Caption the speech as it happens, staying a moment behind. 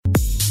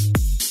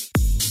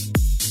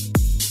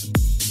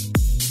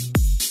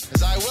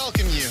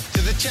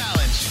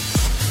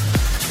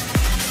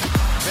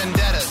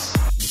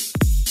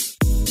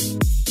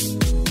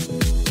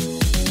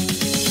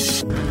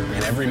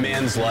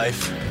man's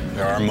life,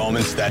 there are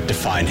moments that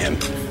define him.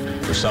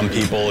 For some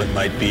people, it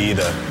might be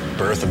the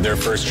birth of their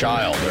first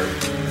child, or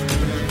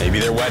maybe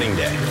their wedding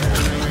day.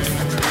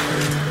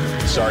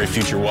 Sorry,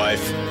 future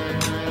wife.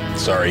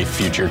 Sorry,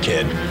 future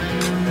kid.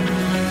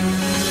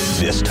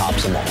 This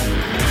tops them all.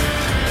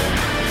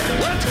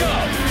 Let's go!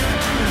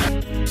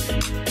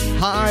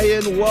 Hi,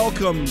 and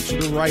welcome to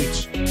the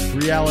Right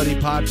Reality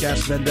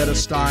Podcast, Vendetta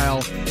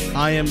Style.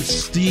 I am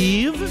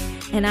Steve.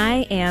 And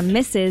I am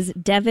Mrs.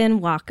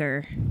 Devin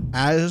Walker.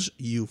 As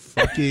you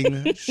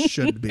fucking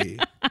should be.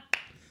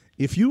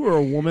 If you are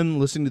a woman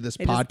listening to this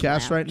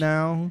podcast right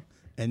now,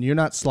 and you're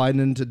not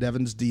sliding into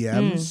Devin's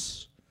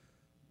DMs,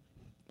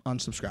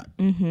 unsubscribe.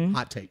 Mm-hmm.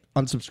 Hot take.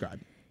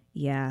 Unsubscribe.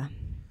 Yeah.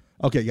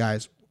 Okay,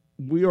 guys.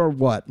 We are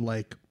what?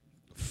 Like,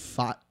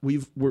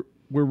 we're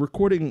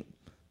recording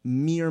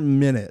mere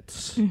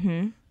minutes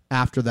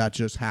after that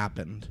just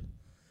happened.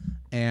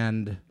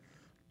 And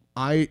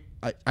I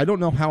don't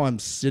know how I'm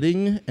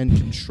sitting and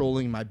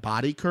controlling my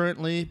body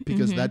currently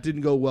because that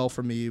didn't go well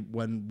for me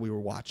when we were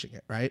watching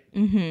it, right?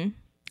 Mm-hmm.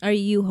 Are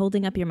you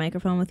holding up your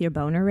microphone with your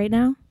boner right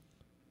now?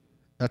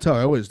 That's how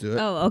I always do it.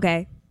 Oh,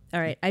 okay. All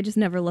right. I just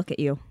never look at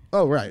you.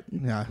 Oh, right.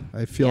 Yeah,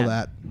 I feel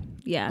that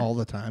all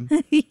the time.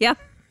 Yeah.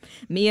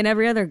 Me and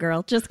every other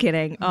girl. Just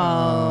kidding.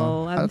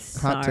 Oh, I'm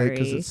sorry. Hot take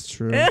because it's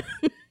true.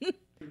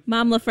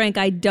 Mom LaFranc,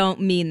 I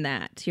don't mean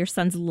that. Your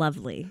son's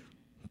lovely.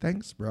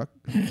 Thanks, Brooke.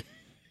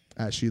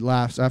 As she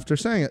laughs after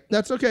saying it.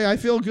 That's okay. I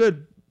feel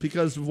good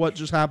because of what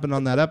just happened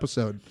on that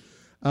episode.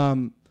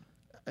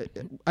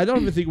 I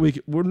don't even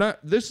think we're not.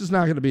 This is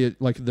not going to be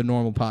like the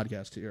normal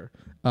podcast here.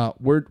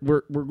 We're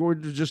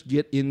going to just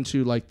get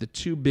into like the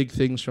two big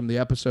things from the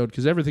episode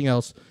because everything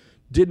else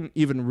didn't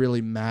even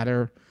really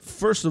matter.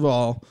 First of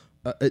all,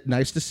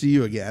 nice to see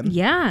you again.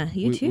 Yeah,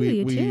 you too.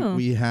 You too.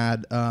 We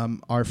had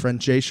our friend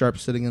Jay Sharp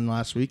sitting in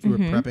last week. We were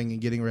prepping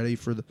and getting ready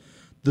for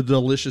the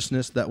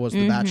deliciousness that was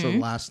The Bachelor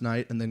last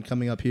night, and then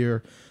coming up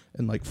here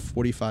in like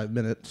 45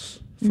 minutes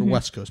for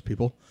West Coast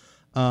people.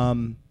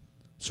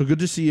 So good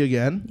to see you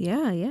again.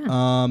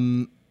 Yeah.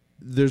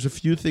 There's a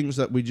few things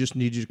that we just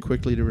need you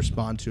quickly to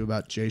respond to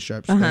about Jay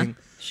Sharp's thing.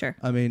 Sure.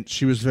 I mean,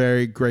 she was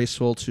very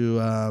graceful to.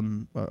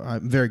 I'm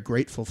very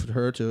grateful for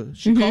her to.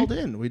 She called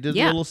in. We did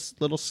a little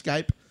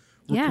Skype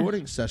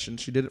recording session.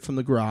 She did it from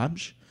the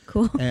garage.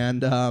 Cool.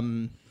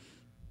 And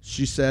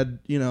she said,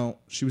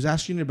 she was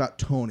asking you about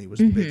Tony was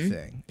the big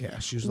thing. Yeah,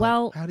 she was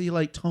like, how do you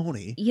like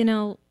Tony?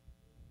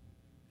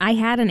 I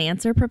had an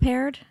answer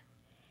prepared.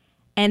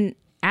 And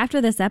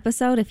after this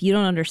episode, if you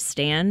don't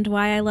understand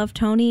why I love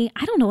Tony,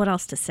 I don't know what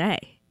else to say.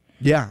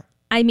 Yeah.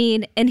 I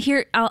mean, and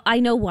here, I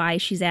know why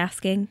she's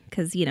asking,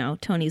 because,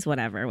 Tony's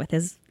whatever with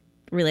his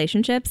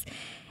relationships.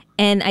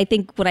 And I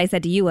think what I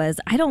said to you was,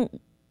 I don't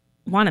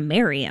want to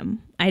marry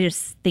him. I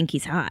just think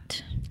he's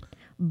hot.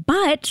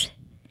 But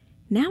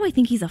now I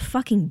think he's a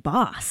fucking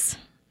boss.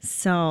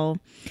 So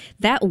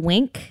that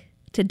wink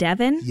to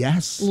Devin,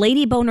 yes,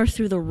 lady boner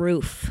through the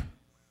roof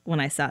when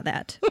I saw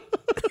that.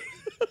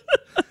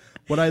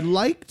 What I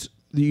liked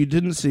that you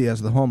didn't see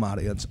as the home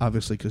audience,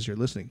 obviously because you're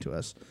listening to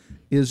us,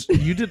 is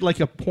you did like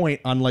a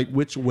point on like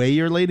which way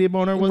your lady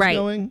boner was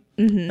going.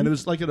 Mm-hmm. And it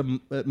was like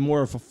at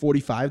more of a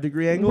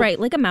 45-degree angle. Right,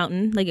 like a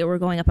mountain, like we're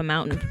going up a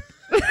mountain.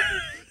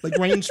 Like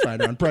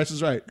Rangefinder on Price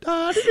is Right.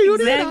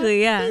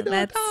 Exactly, yeah.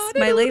 That's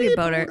my lady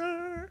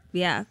boner.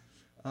 Yeah.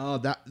 Oh,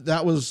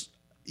 that was,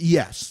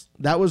 yes.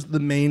 That was the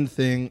main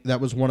thing.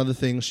 That was one of the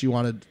things she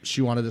wanted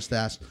us to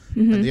ask.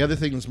 Mm-hmm. And the other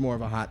thing is more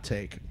of a hot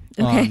take.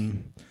 Okay.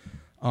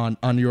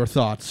 On your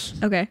thoughts.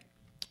 Okay.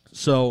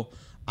 So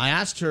I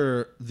asked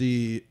her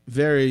the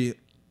very,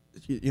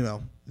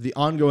 the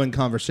ongoing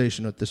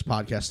conversation with this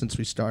podcast since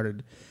we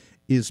started,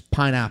 is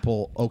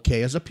pineapple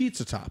okay as a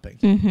pizza topping?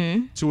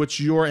 Mm-hmm. To which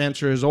your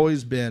answer has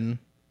always been,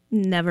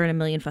 never in a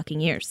million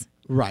fucking years.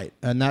 Right.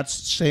 And that's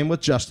same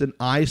with Justin.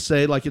 I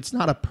say like it's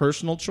not a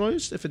personal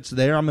choice. If it's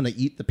there, I'm going to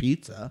eat the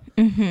pizza.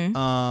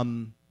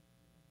 Mm-hmm.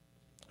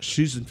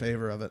 She's in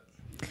favor of it.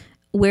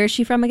 Where is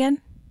she from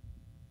again?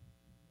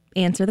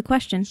 Answer the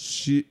question.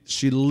 She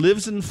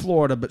lives in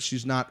Florida, but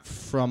she's not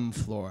from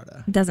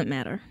Florida. Doesn't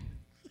matter.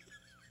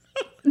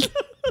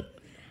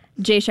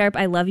 Jay Sharp,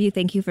 I love you.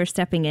 Thank you for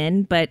stepping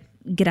in, but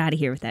get out of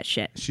here with that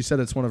shit. She said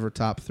it's one of her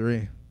top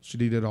 3.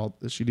 She'd eat it all.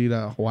 She'd eat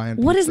a Hawaiian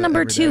pizza. What is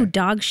number 2? Day.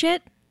 Dog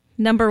shit?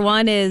 Number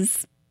 1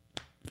 is,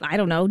 I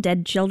don't know,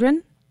 dead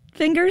children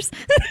fingers?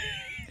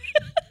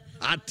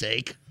 Hot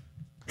take.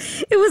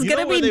 It was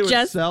going to be they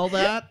just... would sell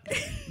that?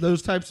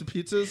 Those types of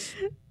pizzas?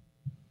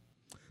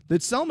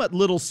 They'd sell them at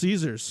Little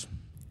Caesars.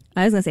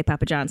 I was going to say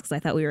Papa John's because I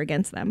thought we were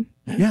against them.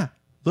 Yeah.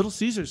 Little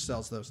Caesars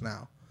sells those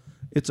now.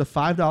 It's a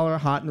 $5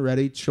 hot and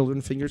ready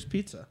children fingers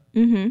pizza.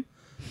 Mm-hmm.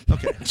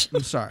 Okay.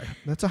 I'm sorry.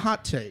 That's a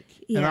hot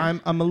take. Yeah.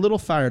 And I'm a little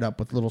fired up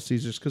with Little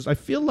Caesars because I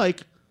feel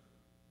like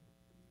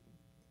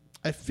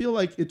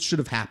it should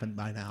have happened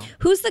by now.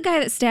 Who's the guy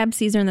that stabbed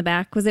Caesar in the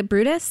back? Was it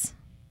Brutus?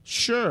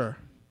 Sure.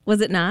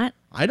 Was it not?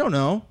 I don't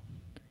know.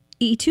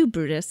 E2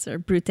 Brutus or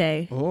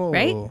Brute,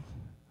 right?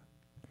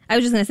 I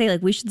was just going to say,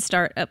 like, we should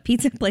start a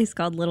pizza place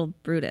called Little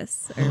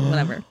Brutus or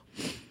whatever.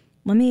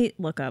 Let me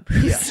look up.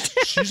 Yes.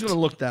 She's going to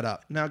look that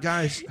up. Now,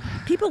 guys.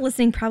 People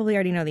listening probably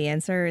already know the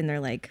answer, and they're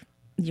like,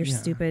 you're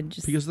stupid.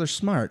 Just because they're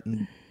smart,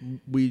 and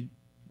we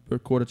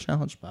record a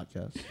challenge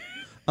podcast.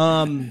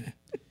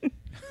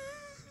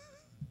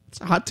 It's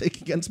a hot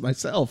take against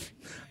myself.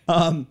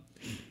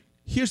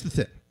 Here's the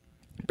thing.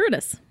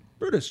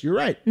 Brutus, you're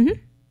right.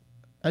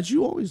 As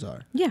you always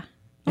are. Yeah,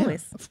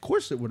 always. Of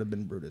course it would have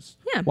been Brutus.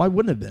 Yeah. Why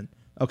wouldn't it have been?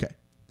 Okay.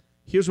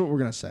 Here's what we're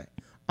going to say.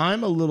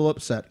 I'm a little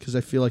upset because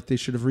I feel like they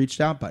should have reached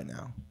out by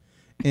now.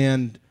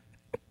 And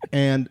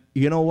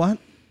you know what?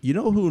 You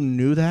know who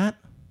knew that?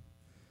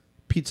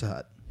 Pizza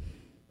Hut.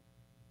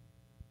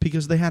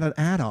 Because they had an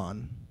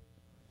add-on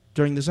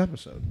during this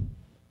episode.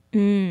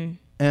 And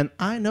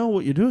I know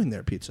what you're doing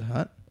there, Pizza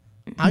Hut.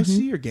 I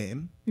see your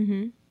game.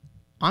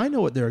 I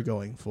know what they're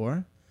going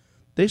for.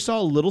 They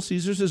saw Little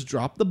Caesars has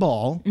dropped the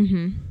ball.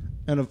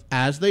 And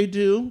as they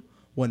do,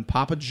 when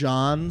Papa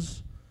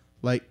John's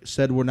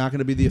said we're not going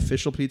to be the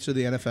official pizza of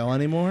the NFL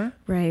anymore,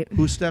 right?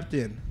 Who stepped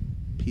in?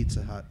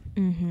 Pizza Hut.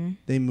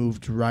 They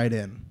moved right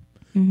in.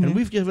 And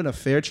we've given a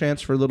fair chance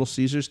for Little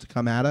Caesars to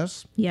come at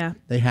us. Yeah.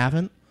 They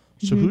haven't.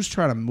 So who's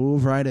trying to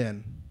move right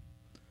in?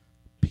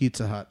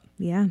 Pizza Hut.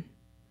 Yeah.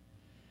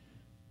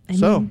 I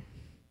mean,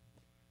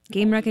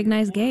 game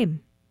recognized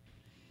game.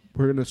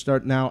 We're going to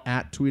start now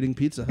at tweeting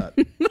Pizza Hut.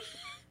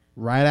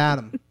 Right at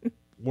them.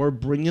 We're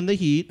bringing the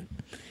heat.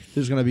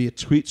 There's going to be a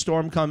tweet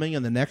storm coming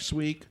in the next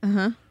week.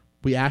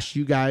 We asked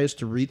you guys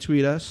to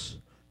retweet us,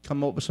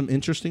 come up with some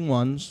interesting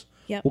ones.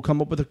 Yep. We'll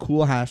come up with a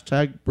cool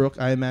hashtag. Brooke,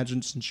 I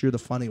imagine since you're the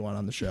funny one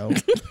on the show,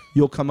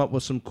 you'll come up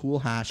with some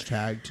cool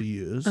hashtag to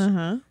use.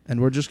 And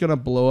we're just going to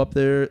blow up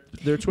their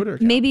Twitter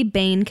account. Maybe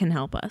Bane can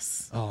help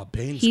us. Oh,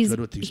 Bane's good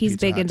with these He's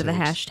Pizza big Hut into the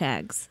takes.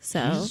 hashtags.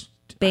 So,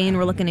 Bane,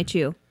 we're looking at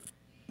you.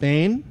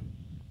 Bane,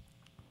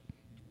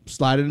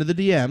 slide into the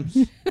DMs.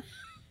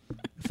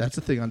 If that's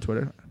a thing on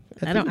Twitter.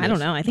 I don't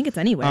know. I think it's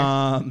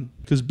anywhere.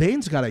 Because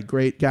Bane's got a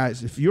great...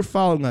 Guys, if you're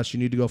following us, you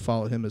need to go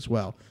follow him as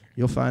well.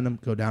 You'll find him.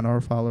 Go down to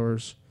our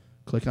followers.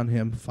 Click on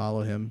him.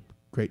 Follow him.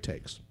 Great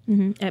takes.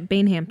 At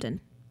Bane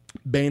Hampton.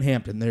 Bane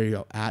Hampton. There you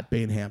go. At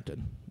Bane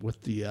Hampton.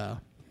 With the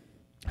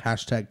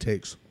hashtag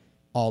takes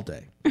all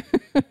day.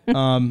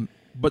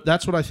 But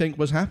that's what I think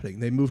was happening.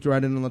 They moved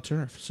right in on the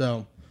turf.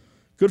 So,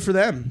 good for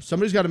them.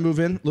 Somebody's got to move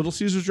in. Little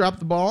Caesars dropped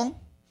the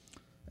ball.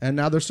 And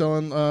now they're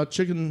selling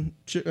children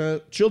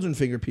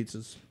finger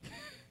pizzas.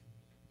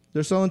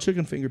 They're selling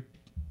chicken finger.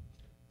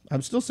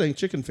 I'm still saying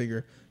chicken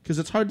finger because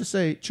it's hard to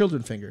say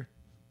children finger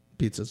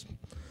pizzas.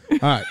 All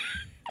right.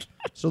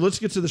 So let's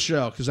get to the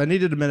show because I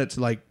needed a minute to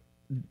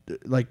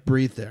like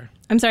breathe there.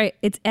 I'm sorry.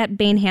 It's at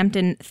Bane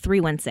Hampton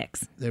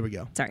 316. There we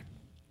go. Sorry.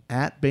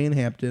 At Bane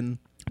Hampton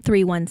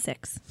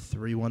 316.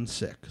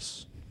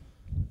 316.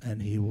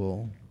 And he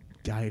will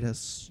guide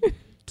us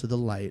to the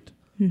light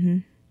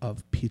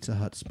of Pizza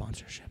Hut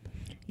sponsorship.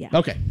 Yeah.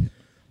 Okay.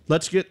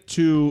 Let's get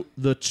to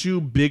the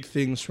two big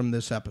things from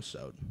this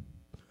episode.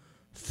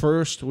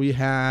 First, we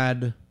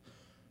had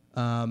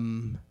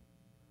the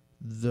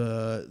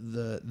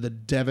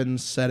Devin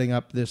setting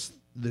up this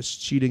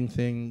cheating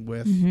thing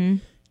with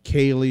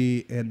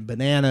Kaylee and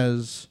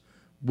Bananas,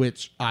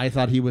 which I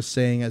thought he was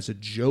saying as a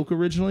joke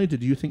originally.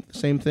 Did you think the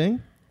same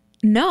thing?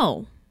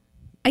 No,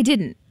 I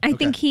didn't. I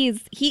think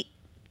he's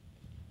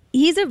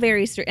a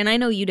very and I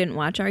know you didn't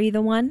watch Are You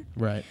the One?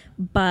 Right.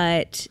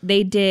 But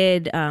they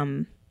did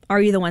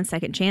Are You the One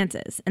Second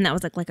Chances, and that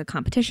was like a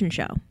competition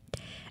show.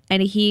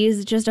 And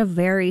he's just a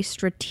very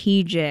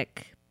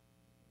strategic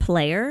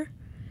player,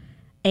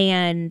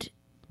 and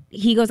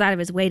he goes out of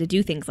his way to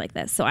do things like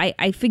this. So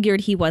I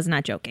figured he was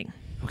not joking.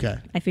 Okay.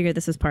 I figured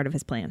this was part of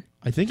his plan.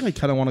 I think I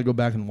kind of want to go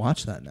back and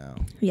watch that now.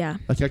 Yeah.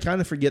 Like, I kind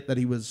of forget that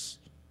he was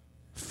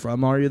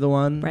from Are You the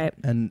One? Right.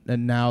 And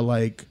now,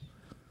 like,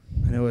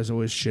 I know I was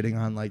always shitting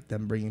on, like,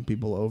 them bringing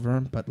people over,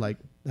 but, like,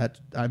 that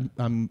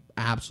I'm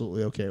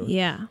absolutely okay with.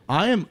 Yeah.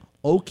 I am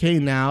okay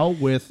now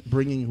with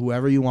bringing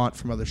whoever you want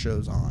from other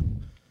shows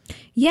on.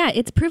 Yeah,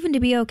 it's proven to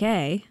be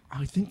okay.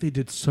 I think they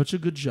did such a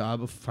good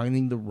job of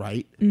finding the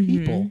right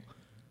people.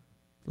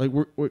 Like,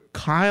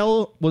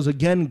 Kyle was,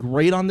 again,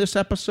 great on this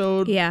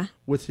episode. Yeah.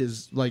 With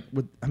his,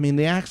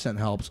 the accent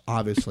helps,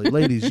 obviously.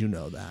 Ladies, you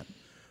know that.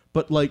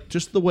 But, like,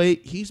 just the way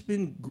he's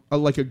been,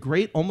 like, a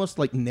great, almost,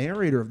 like,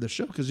 narrator of the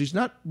show. Because he's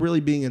not really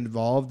being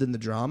involved in the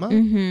drama.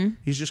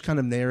 He's just kind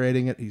of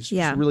narrating it. He's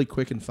just really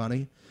quick and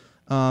funny.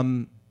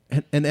 And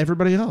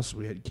everybody else.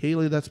 We had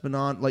Kaylee that's been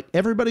on. Like,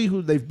 everybody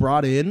who they've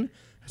brought in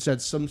has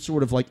had some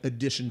sort of, like,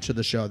 addition to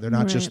the show. They're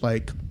not just,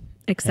 like,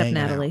 except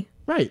Natalie.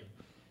 Out. Right.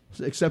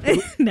 Except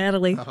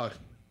Natalie. Hot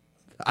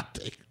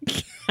take.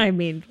 I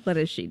mean, what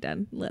has she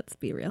done? Let's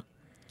be real.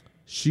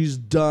 She's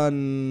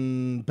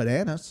done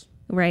Bananas.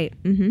 Right.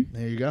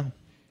 There you go.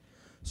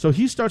 So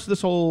he starts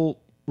this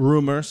whole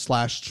rumor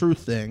 / truth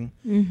thing.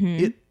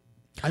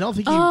 I don't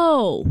think he...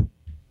 Oh,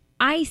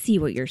 I see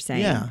what you're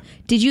saying. Yeah.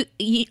 Did you?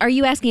 Are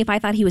you asking if I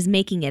thought he was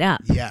making it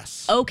up?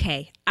 Yes.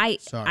 Okay.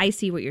 Sorry. I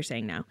see what you're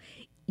saying now.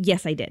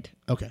 Yes, I did.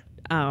 Okay.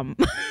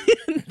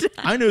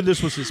 I knew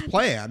this was his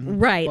plan.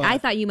 Right. I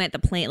thought you meant the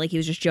plan, like he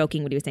was just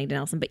joking what he was saying to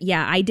Nelson. But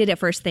yeah, I did at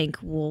first think,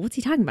 well, what's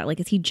he talking about? Like,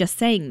 is he just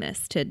saying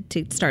this to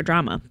start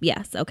drama?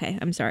 Yes. Okay.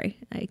 I'm sorry.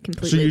 I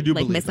completely So you do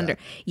believe that?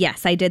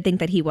 Yes, I did think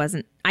that he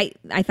wasn't. I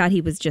thought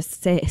he was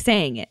just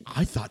saying it.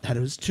 I thought that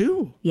it was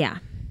too. Yeah.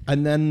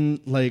 And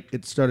then, like,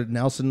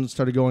 Nelson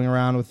started going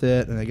around with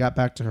it, and they got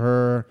back to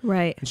her.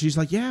 Right. And she's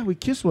like, yeah, we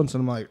kissed once.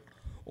 And I'm like,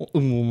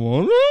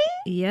 what?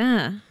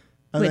 Yeah.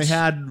 And they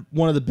had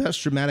one of the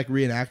best dramatic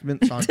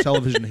reenactments on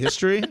television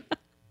history.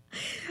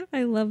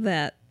 I love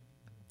that.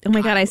 Oh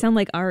my God, I sound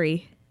like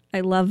Ari.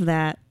 I love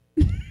that.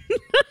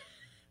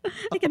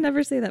 I can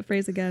never say that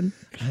phrase again.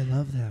 I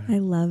love that. I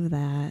love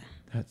that.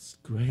 That's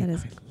great. That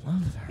is- I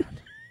love that.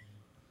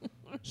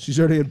 She's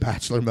already in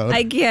bachelor mode.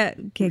 I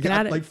can't get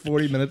out of like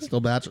 40 minutes till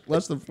bachelor.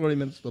 Less than 40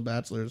 minutes till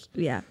bachelors.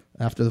 Yeah.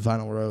 After the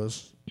final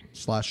rose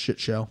 / shit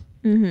show.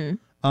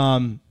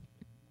 Mm-hmm.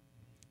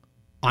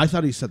 I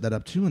thought he set that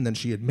up too, and then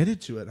she admitted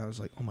to it, and I was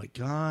like, "Oh my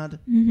God!"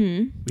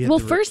 Mm-hmm. Well,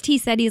 first he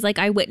said he's like,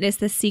 "I witnessed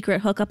this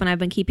secret hookup, and I've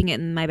been keeping it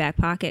in my back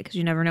pocket because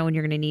you never know when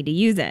you're going to need to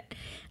use it."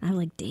 And I'm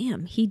like,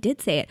 "Damn, he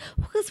did say it."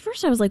 Because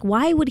first I was like,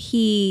 "Why would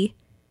he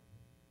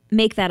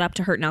make that up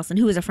to hurt Nelson,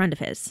 who was a friend of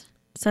his?"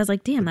 So I was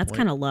like, "Damn, that's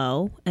kind of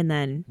low." And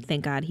then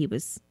thank God he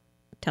was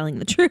telling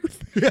the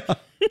truth. Yeah,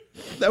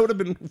 that would have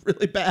been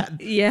really bad.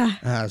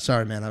 Yeah.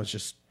 Sorry, man. I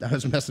was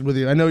messing with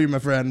you. I know you're my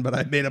friend, but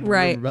I made up a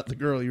rumor about the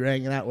girl you were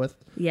hanging out with.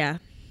 Yeah.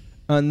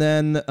 And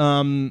then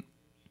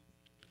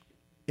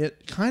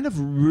it kind of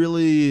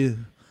really,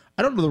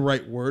 I don't know the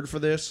right word for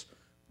this,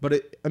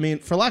 but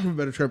for lack of a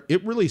better term,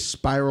 it really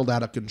spiraled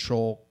out of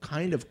control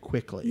kind of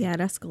quickly. Yeah, it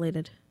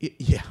escalated.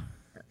 Yeah.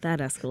 That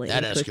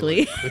escalated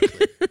quickly.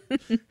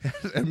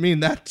 I mean,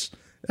 that's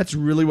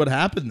really what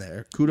happened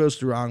there. Kudos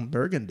to Ron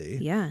Burgundy.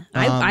 Yeah.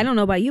 I don't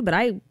know about you, but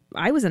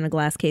I was in a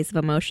glass case of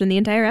emotion the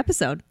entire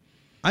episode.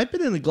 I've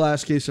been in a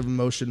glass case of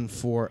emotion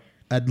for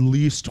at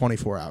least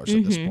 24 hours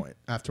at this point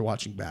after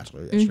watching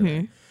Bachelor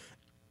yesterday.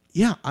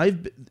 Yeah,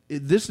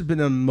 this has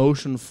been an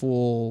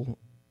emotionful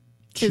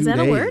 2 days. Is that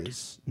a word?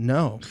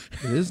 No,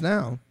 it is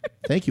now.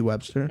 Thank you,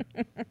 Webster.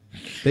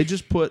 They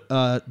just put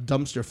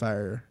dumpster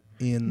fire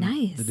in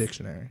the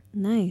dictionary.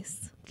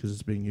 Nice. Because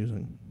it's been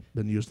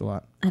used a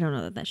lot. I don't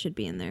know that should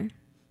be in there.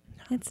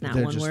 It's not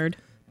one word.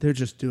 They're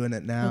just doing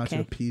it now to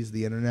appease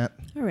the internet.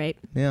 All right.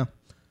 Yeah.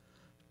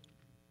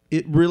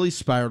 It really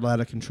spiraled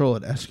out of control.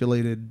 It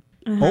escalated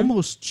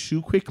almost too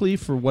quickly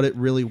for what it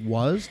really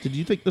was. Did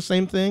you think the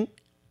same thing?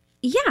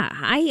 Yeah,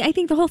 I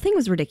think the whole thing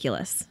was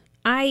ridiculous.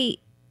 I'm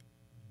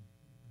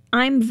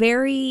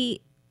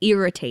very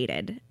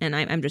irritated, and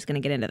I'm just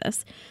going to get into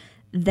this,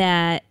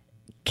 that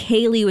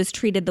Kaylee was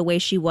treated the way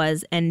she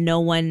was and no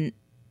one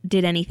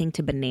did anything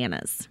to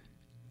Bananas.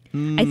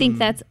 I think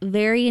that's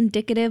very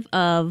indicative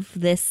of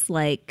this,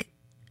 like,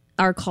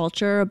 our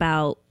culture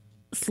about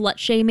slut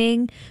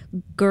shaming,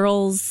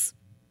 girls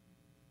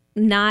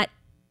not,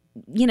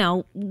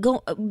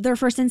 their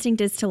first instinct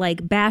is to,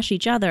 like, bash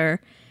each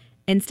other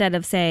instead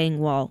of saying,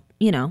 well,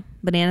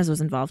 Bananas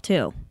was involved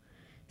too.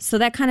 So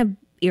that kind of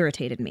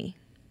irritated me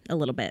a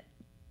little bit.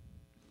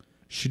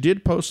 She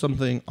did post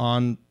something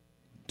on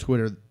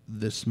Twitter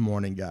this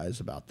morning, guys,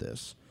 about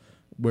this,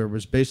 where it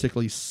was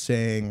basically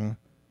saying,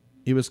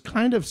 it was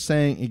kind of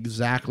saying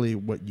exactly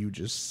what you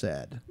just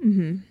said.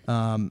 And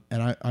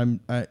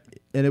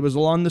and it was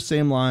along the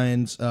same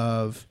lines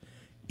of,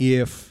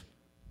 if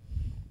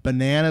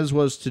Bananas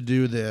was to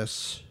do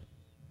this,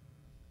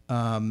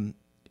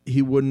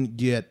 he wouldn't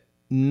get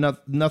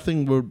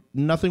nothing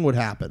would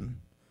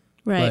happen.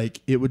 Right. Like,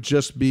 it would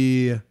just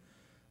be,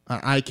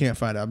 I can't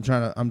find it. I'm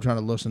trying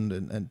to listen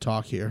and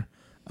talk here.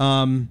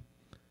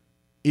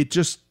 It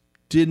just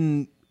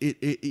didn't.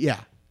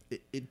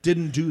 It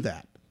didn't do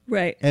that.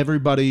 Right.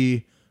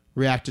 Everybody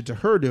reacted to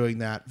her doing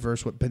that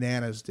versus what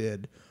Bananas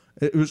did.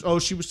 It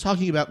was, she was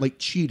talking about, like,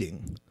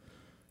 cheating.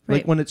 Right.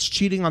 Like, when it's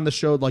cheating on the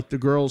show, like, the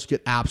girls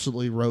get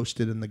absolutely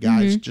roasted and the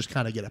guys just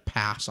kind of get a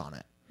pass on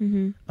it.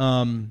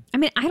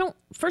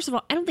 First of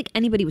all, I don't think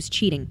anybody was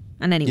cheating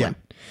on anyone.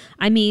 Yeah.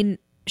 I mean,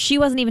 she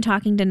wasn't even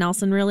talking to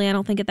Nelson, really, I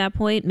don't think, at that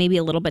point. Maybe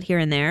a little bit here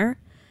and there.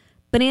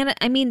 Bananas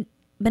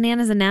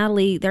and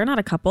Natalie, they're not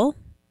a couple.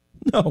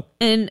 No.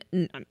 And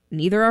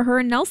neither are her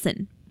and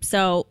Nelson.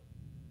 So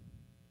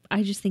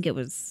I just think it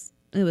was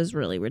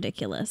really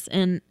ridiculous.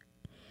 And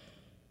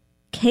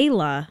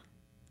Kayla,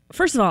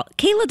 first of all,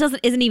 Kayla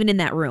isn't even in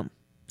that room.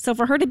 So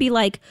for her to be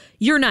like,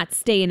 you're not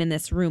staying in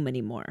this room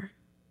anymore,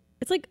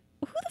 it's like,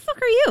 who the fuck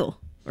are you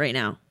right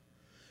now?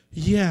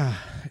 Yeah,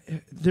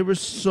 there were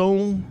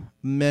so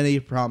many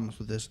problems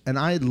with this, and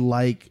I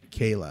like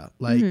Kayla.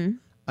 Like,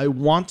 I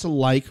want to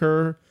like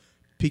her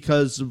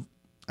because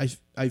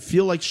I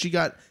feel like she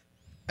got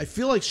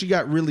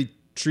really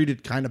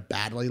treated kind of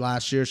badly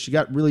last year. She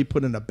got really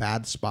put in a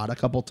bad spot a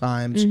couple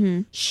times.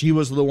 She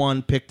was the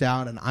one picked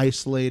out and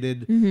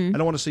isolated. I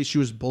don't want to say she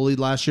was bullied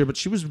last year, but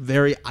she was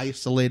very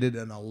isolated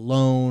and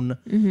alone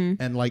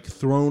and, like,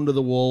 thrown to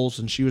the wolves,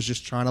 and she was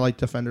just trying to, like,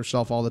 defend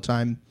herself all the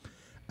time.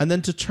 And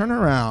then to turn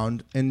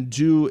around and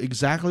do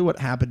exactly what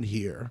happened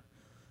here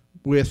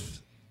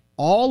with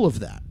all of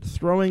that,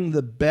 throwing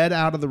the bed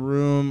out of the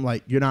room,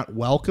 like, you're not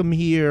welcome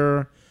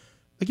here.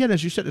 Again,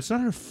 as you said, it's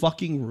not her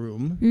fucking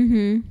room.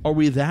 Mm-hmm. Are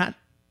we that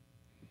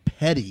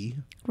petty?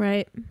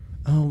 Right.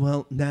 Oh,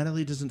 well,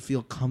 Natalie doesn't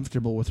feel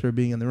comfortable with her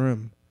being in the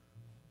room.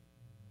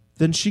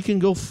 Then she can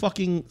go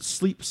fucking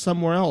sleep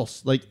somewhere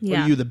else. Like,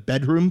 Yeah. Are you the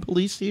bedroom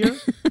police here?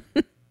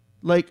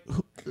 Like,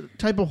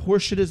 type of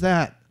horseshit is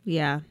that?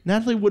 Yeah.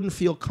 Natalie wouldn't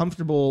feel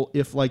comfortable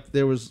if, like,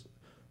 there was,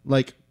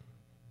 like,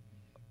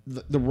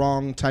 the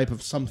wrong type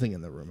of something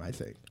in the room, I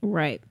think.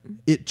 Right.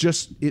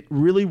 It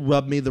really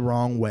rubbed me the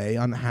wrong way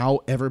on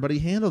how everybody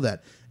handled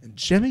that. And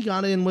Jemmy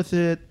got in with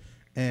it,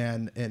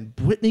 and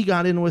Brittany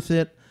got in with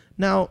it.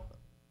 Now,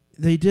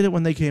 they did it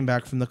when they came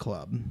back from the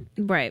club.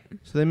 Right.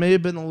 So they may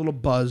have been a little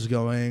buzz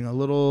going, a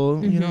little,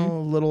 a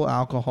little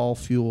alcohol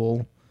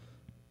fuel.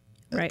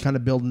 Right. Kind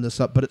of building this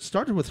up. But it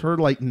started with her,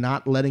 like,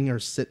 not letting her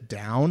sit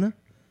down.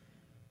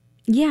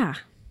 Yeah.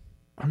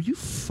 Are you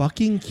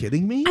fucking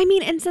kidding me? I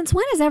mean, and since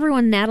when is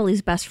everyone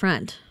Natalie's best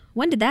friend?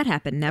 When did that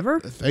happen? Never?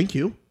 Thank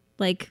you.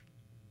 Like,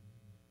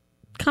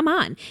 come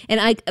on.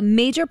 And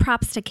major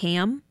props to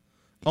Cam.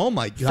 Oh,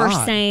 my God.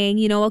 For saying,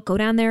 you know what, go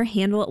down there,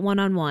 handle it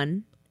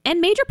one-on-one.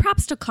 And major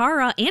props to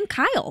Cara and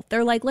Kyle.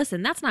 They're like,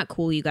 listen, that's not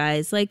cool, you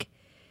guys. Like,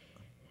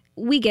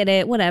 we get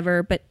it,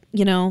 whatever, but,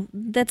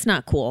 that's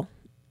not cool.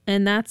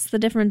 And that's the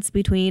difference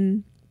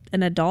between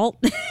an adult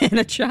and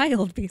a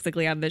child,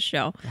 basically, on this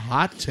show.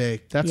 Hot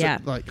take. That's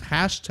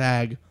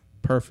hashtag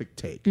perfect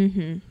take.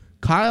 Mm-hmm.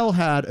 Kyle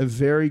had a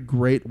very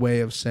great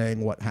way of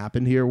saying what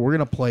happened here. We're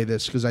going to play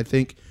this because I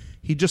think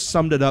he just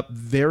summed it up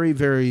very,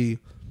 very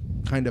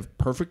kind of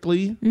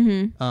perfectly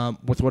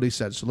with what he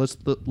said. So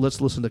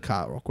let's listen to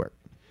Kyle real quick.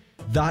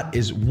 That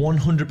is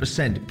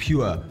 100%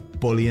 pure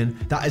bullying.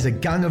 That is a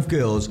gang of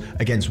girls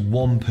against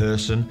one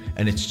person,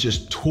 and it's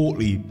just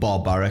totally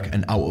barbaric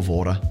and out of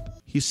order.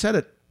 He said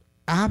it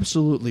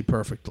absolutely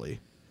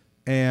perfectly.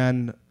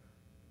 And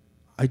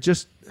I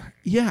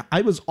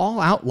was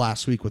all out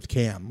last week with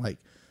Cam. Like,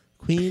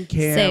 Queen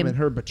Cam Same. and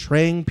her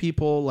betraying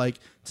people. Like,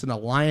 it's an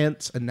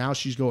alliance, and now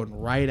she's going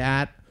right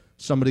at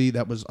somebody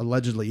that was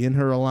allegedly in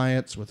her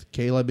alliance, with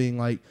Kayla being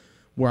like,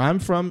 where I'm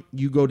from,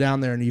 you go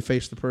down there and you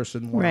face the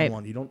person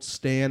one-on-one. You don't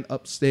stand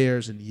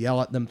upstairs and yell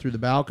at them through the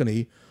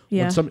balcony.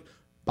 Yeah.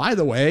 By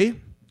the way,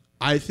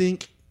 I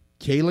think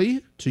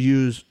Kaylee, to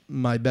use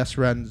my best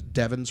friend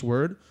Devin's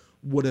word,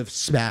 would have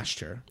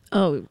smashed her.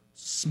 Oh.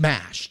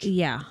 Smashed.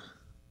 Yeah.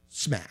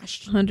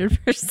 Smashed.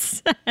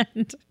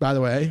 100%. By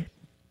the way,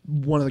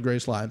 one of the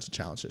greatest lines in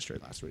challenge history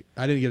last week.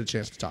 I didn't get a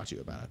chance to talk to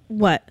you about it.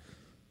 What?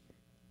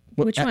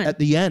 Which one? At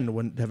the end,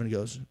 when Devin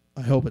goes,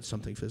 I hope it's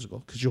something physical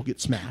because you'll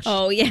get smashed.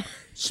 Oh, yeah.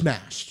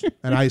 Smashed.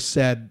 And I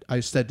said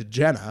to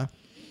Jenna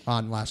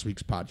on last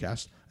week's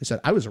podcast, I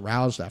said, I was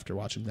aroused after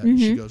watching that. And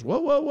she goes, whoa,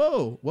 whoa,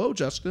 whoa. Whoa,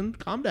 Justin,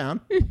 calm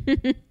down.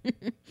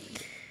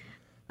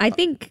 I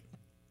think...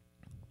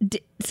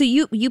 So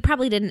you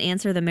probably didn't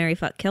answer the Marry,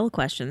 Fuck, Kill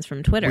questions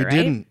from Twitter,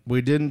 right?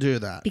 We didn't do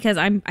that. Because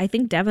I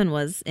think Devin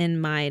was in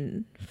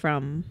mine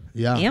from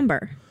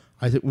Amber.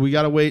 I think we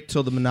got to wait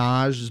till the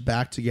menage is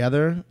back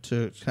together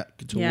to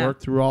work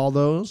through all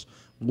those.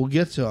 We'll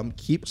get to them.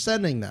 Keep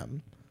sending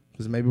them,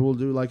 because maybe we'll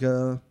do like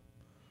a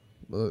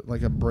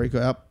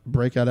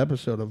breakout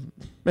episode of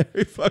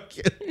Marry, Fuck,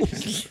 Kill.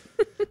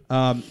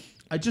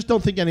 I just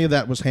don't think any of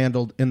that was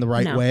handled in the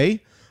right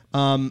way.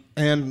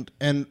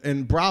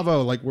 And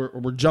bravo, like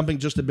we're jumping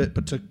just a bit,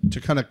 but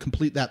to kind of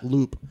complete that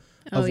loop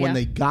of when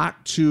they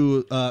got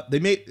to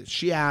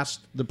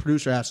the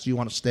producer asked, do you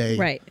want to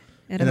stay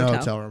in a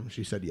hotel room?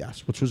 She said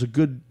yes, which was a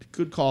good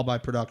call by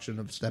production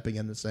of stepping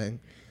in and saying,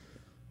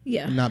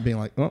 not being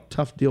like, oh,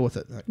 tough, deal with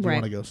it. Do you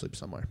want to go sleep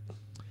somewhere?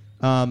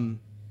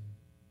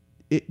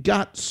 It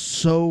got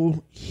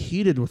so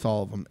heated with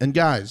all of them. And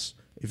guys,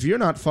 if you're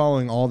not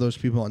following all those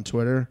people on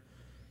Twitter,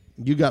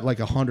 you got like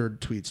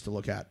 100 tweets to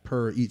look at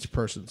per each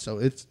person. So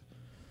if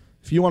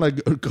you want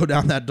to go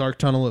down that dark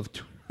tunnel of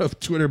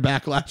Twitter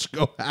backlash,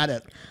 go at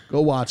it.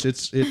 Go watch.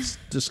 It's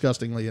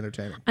disgustingly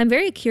entertaining. I'm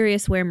very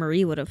curious where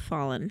Marie would have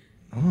fallen.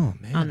 Oh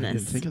man, on I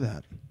this. didn't think of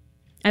that.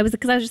 I was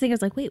just thinking, I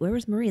was like, wait, where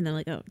was Marie? And then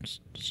like, oh,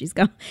 she's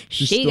gone.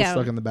 She's still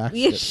stuck in the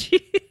basket.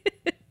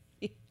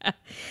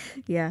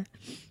 Yeah.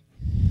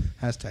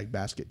 Hashtag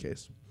basket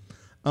case.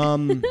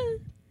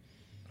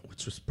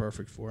 Which was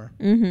perfect for her.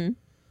 Mm-hmm.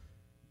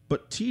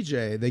 But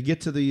TJ, they get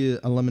to the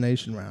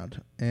elimination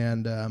round,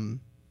 and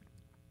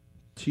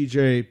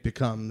TJ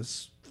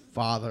becomes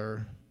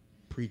father,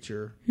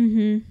 preacher,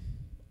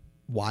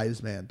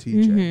 wise man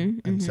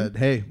TJ, and said,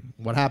 hey,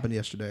 what happened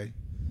yesterday,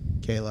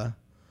 Kayla?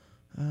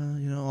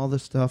 All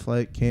this stuff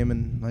like came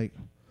and like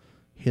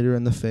hit her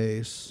in the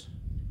face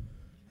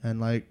and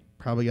like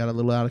probably got a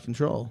little out of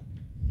control.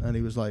 And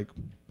he was like,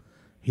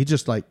 he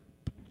just like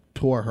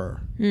tore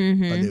her a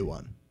new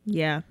one.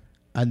 Yeah.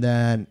 And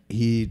then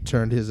he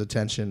turned his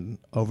attention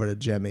over to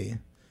Jemmy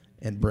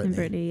and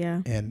Brittany,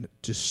 and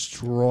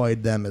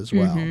destroyed them as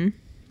well.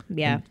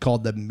 Yeah. And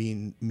called them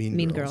mean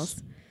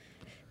girls.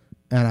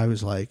 And I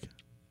was like,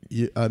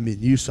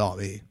 you saw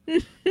me.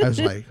 I was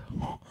like,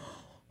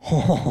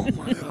 oh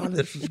my God,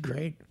 this is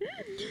great.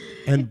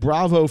 And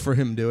bravo for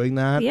him doing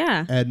that.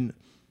 Yeah. And,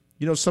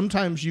 you know,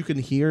 sometimes you can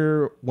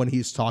hear when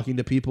he's talking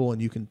to people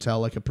and you can tell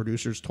like a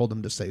producer's told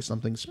him to say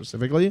something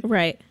specifically.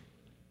 Right.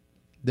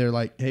 They're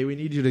like, hey, we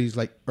need you to, he's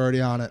like, already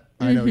on it.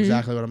 I know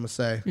exactly what I'm going to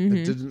say.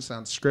 It didn't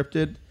sound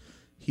scripted.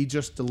 He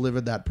just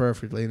delivered that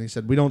perfectly. And he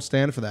said, we don't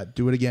stand for that.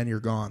 Do it again. You're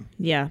gone.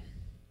 Yeah.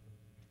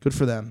 Good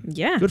for them.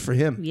 Yeah. Good for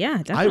him.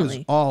 Yeah,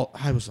 definitely.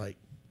 I was like,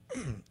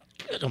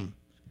 get him,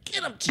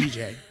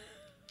 TJ.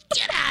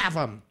 Get out of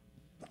him.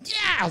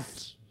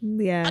 Yes.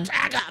 Yeah.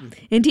 Attack him.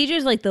 And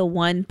TJ's like the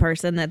one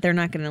person that they're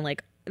not going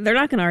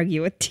to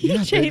argue with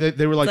TJ. Yeah,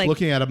 they were like It's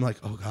looking at him like,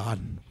 oh God,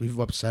 we've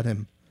upset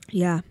him.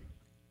 Yeah.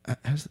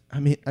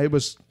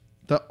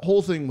 The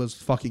whole thing was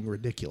fucking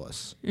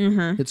ridiculous.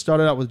 It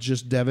started out with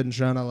just Devin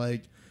trying to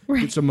like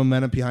get some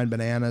momentum behind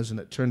Bananas, and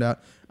it turned out.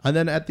 And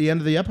then at the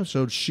end of the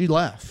episode, she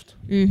left.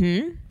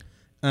 And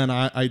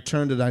I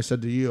turned and I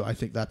said to you, I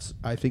think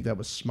that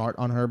was smart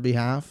on her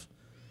behalf.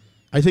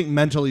 I think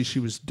mentally she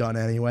was done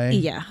anyway.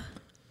 Yeah.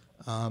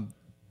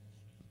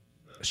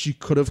 She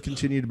could have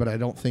continued, but I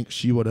don't think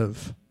she would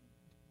have.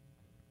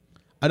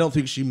 I don't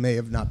think she may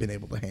have not been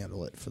able to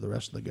handle it for the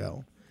rest of the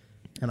go.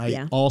 And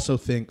I also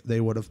think they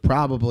would have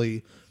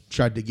probably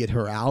tried to get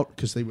her out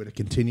because they would have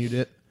continued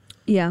it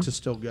to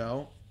still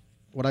go.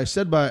 What I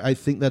said by I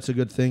think that's a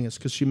good thing is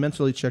because she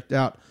mentally checked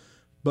out.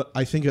 But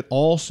I think it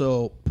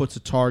also puts a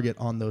target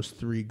on those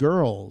three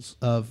girls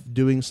of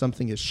doing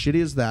something as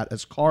shitty as that,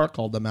 as Cara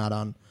called them out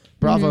on.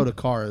 Bravo to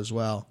Cara as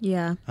well.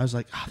 Yeah. I was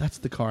like, that's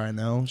the Cara I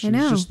know. She I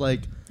know. was just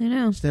like,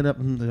 stand up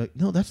and they're like,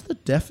 no, that's the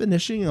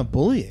definition of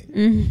bullying.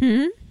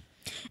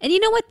 And you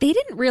know what? They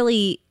didn't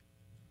really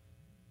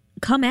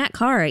come at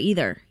Cara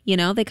either. You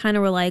know, they kind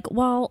of were like,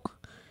 well,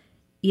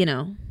 you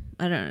know,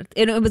 I don't know.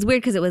 It was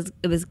weird because it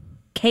was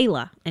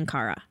Kayla and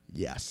Cara.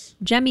 Yes.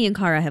 Jemmye and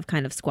Cara have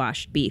kind of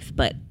squashed beef,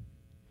 but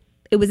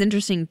it was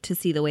interesting to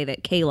see the way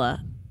that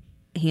Kayla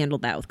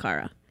handled that with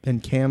Cara.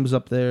 And Cam's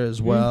up there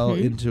as well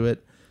into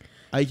it.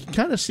 I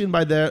kind of seen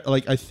by there,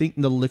 like, I think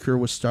the liquor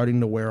was starting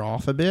to wear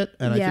off a bit.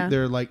 And I think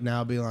they're like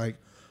now being like,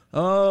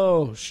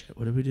 oh, shit,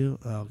 what did we do?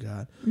 Oh,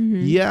 God.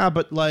 Yeah,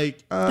 but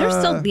like.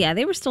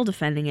 They were still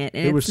defending it.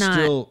 And they it's were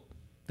not.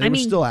 They were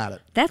still at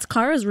it. That's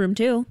Cara's room,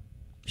 too.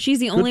 She's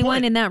the only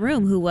one in that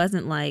room who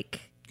wasn't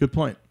like. Good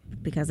point.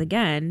 Because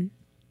again,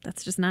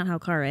 that's just not how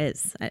Cara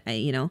is. I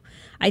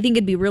think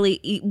it'd be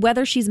really,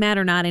 whether she's mad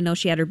or not, I know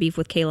she had her beef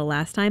with Kayla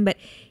last time, but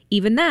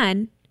even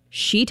then,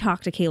 she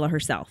talked to Kayla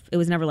herself. It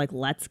was never like,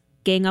 let's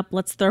gang up,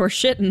 let's throw her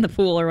shit in the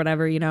pool or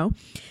whatever, you know?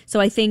 So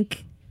I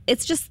think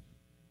it's just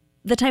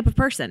the type of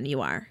person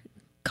you are.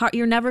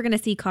 You're never going to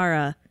see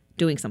Cara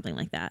doing something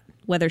like that,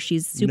 whether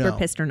she's super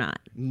pissed or not.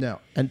 No.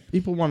 And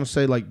people want to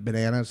say like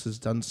Bananas has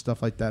done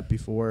stuff like that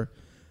before.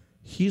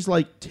 He's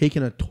like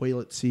taken a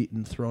toilet seat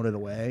and thrown it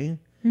away.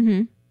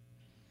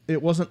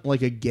 It wasn't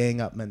like a gang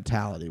up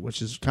mentality,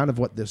 which is kind of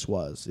what this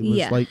was. It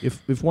was like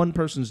if one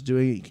person's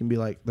doing it, you can be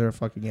like, they're a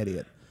fucking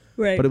idiot.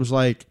 Right. But it was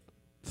like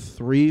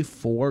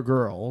 3-4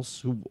 girls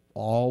who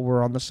all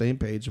were on the same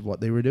page of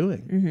what they were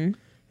doing.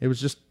 It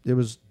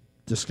was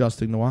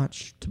disgusting to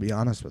watch, to be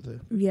honest with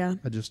you. Yeah.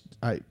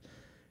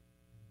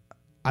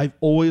 I've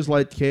always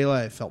liked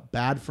Kayla. I felt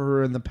bad for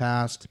her in the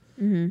past,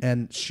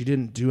 and she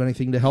didn't do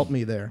anything to help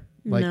me there.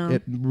 Like,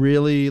 it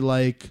really,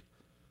 like,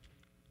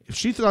 if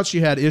she thought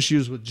she had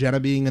issues with Jenna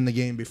being in the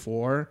game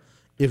before,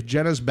 if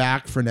Jenna's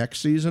back for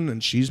next season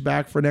and she's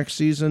back for next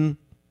season,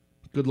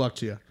 good luck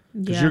to you.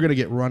 Because you're going to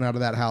get run out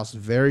of that house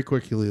very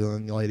quickly,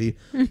 young lady.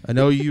 I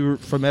know you're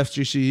from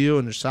FGCU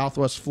and you're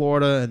Southwest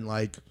Florida and,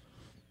 like,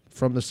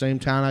 from the same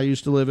town I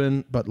used to live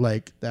in, but,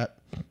 like, that,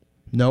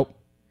 nope.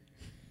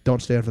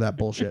 Don't stand for that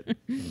bullshit.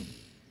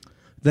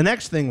 The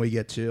next thing we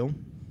get to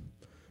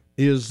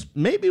is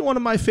maybe one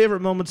of my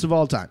favorite moments of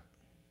all time.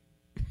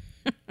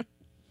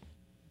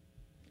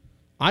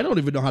 I don't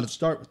even know how to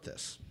start with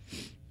this.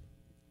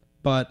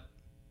 But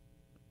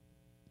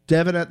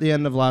Devin at the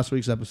end of last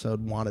week's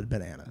episode wanted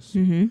Bananas.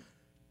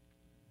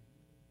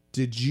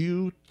 Did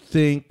you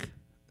think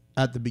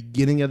at the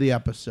beginning of the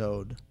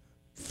episode,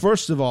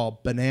 first of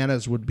all,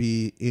 Bananas would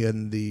be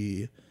in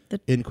the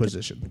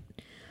Inquisition?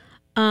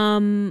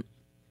 I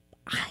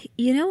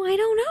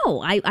don't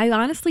know. I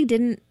honestly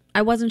didn't.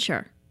 I wasn't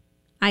sure.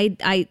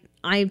 I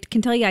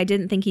can tell you I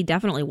didn't think he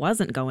definitely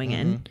wasn't going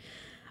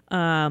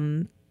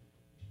in.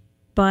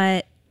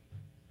 But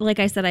like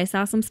I said, I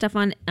saw some stuff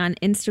on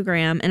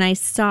Instagram, and I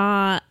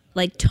saw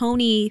like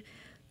Tony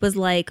was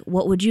like,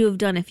 what would you have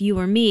done if you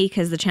were me?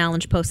 Because the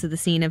challenge posted the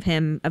scene of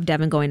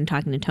Devin going and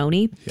talking to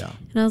Tony. Yeah.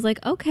 And I was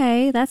like,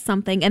 okay, that's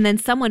something. And then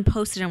someone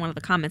posted in one of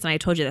the comments, and I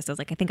told you this, I was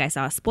like, I think I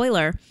saw a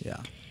spoiler. Yeah.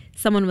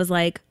 Someone was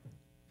like,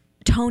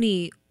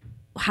 Tony,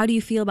 how do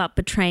you feel about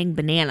betraying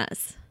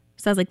Bananas?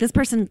 So I was like, this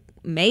person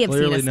may have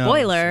seen a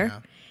spoiler. Yeah.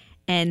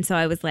 And so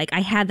I was like, I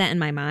had that in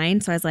my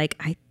mind. So I was like,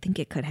 I think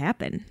it could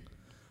happen.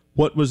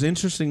 What was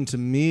interesting to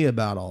me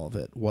about all of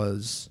it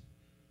was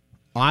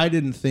I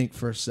didn't think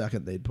for a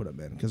second they'd put him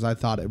in because I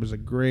thought it was a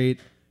great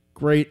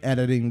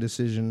editing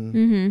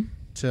decision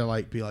to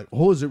like be like,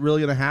 oh, is it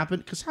really going to happen?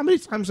 Because how many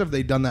times have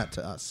they done that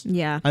to us?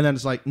 Yeah. And then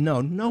it's like,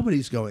 no,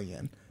 nobody's going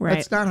in. Right.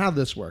 That's not how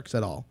this works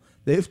at all.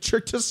 They've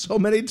tricked us so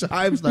many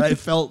times that I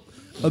felt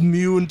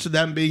immune to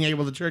them being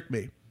able to trick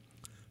me.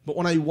 But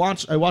when I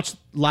watched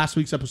last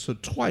week's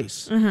episode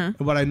twice. And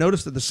what I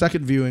noticed at the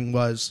second viewing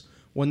was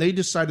when they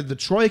decided the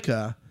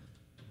Troika,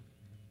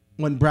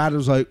 when Brad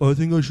was like, oh, I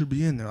think I should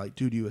be in. They're like,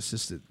 dude, you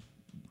assisted.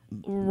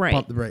 Right.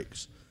 Pump the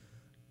brakes.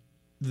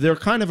 Their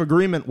kind of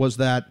agreement was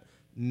that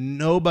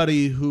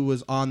nobody who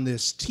was on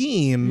this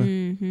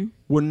team,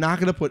 we're not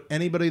going to put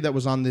anybody that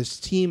was on this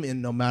team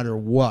in no matter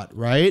what,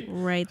 right?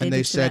 Right. And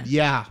they said,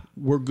 yeah,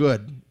 we're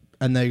good.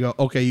 And they go,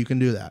 okay, you can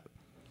do that.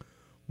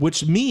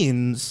 Which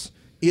means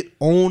it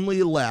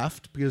only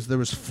left, because there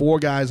was 4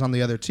 guys on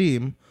the other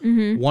team.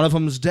 One of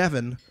them is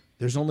Devin.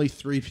 There's only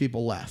 3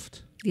 people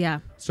left. Yeah.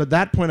 So at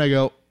that point I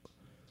go,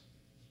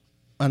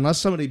 unless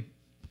somebody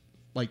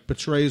like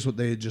betrays what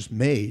they had just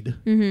made,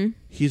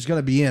 he's going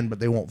to be in, but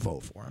they won't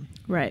vote for him.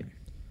 Right.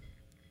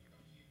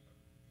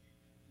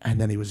 And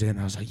then he was in.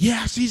 I was like,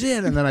 yes, he's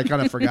in. And then I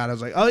kind of forgot. I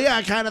was like, oh, yeah,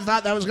 I kind of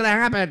thought that was going to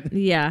happen.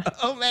 Yeah.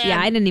 Oh, man. Yeah,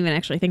 I didn't even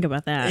actually think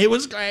about that. It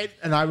was great.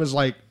 And I was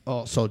like,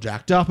 oh, so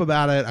jacked up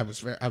about it. I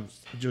was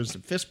doing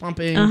some fist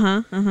pumping.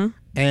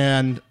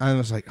 And I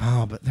was like,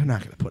 oh, but they're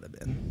not going to put him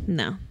in.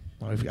 No.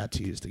 Well, we've got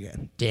teased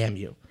again. Damn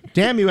you.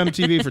 Damn you,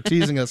 MTV, for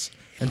teasing us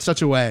in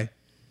such a way.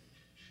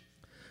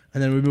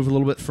 And then we move a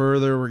little bit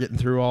further. We're getting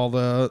through all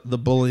the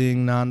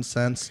bullying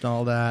nonsense and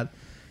all that.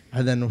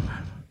 And then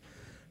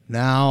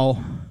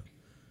now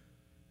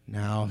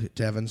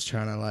Devin's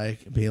trying to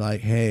like be like,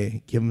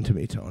 hey, give him to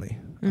me, Tony.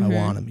 I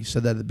want him. He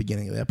said that at the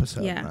beginning of the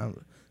episode. Yeah.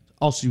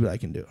 I'll see what I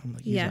can do. I'm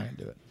like, he's not going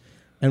to do it.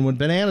 And when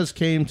Bananas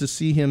came to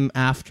see him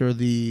after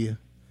the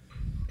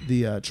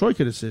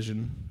Troika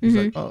decision, he's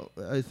like, oh,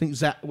 I think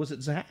Zach, was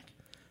it Zach?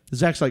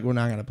 Zach's like, we're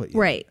not going to put you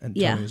right. in. And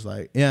Yeah. Tony's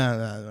like, yeah,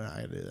 no, we're not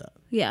going to do that.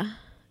 Yeah.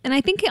 And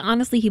I think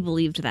honestly he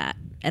believed that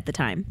at the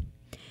time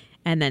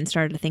and then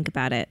started to think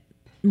about it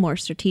more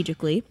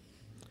strategically.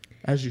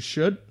 As you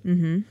should.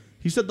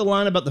 He said the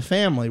line about the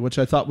family, which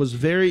I thought was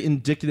very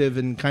indicative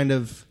and kind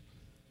of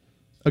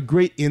a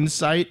great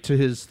insight to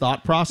his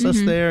thought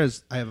process there.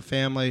 Is I have a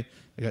family.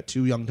 I got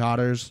 2 young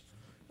daughters.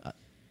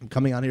 I'm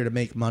coming out here to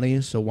make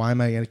money, so why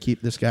am I going to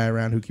keep this guy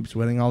around who keeps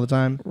winning all the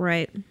time?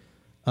 Right.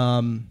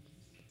 And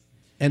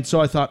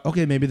so I thought,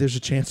 okay, maybe there's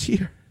a chance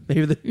here.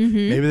 Maybe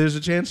there's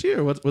a chance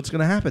here. What's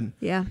going to happen?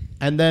 Yeah.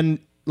 And then,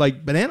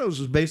 like, Bananas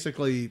was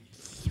basically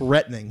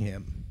threatening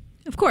him.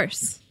 Of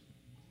course.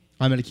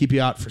 I'm going to keep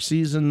you out for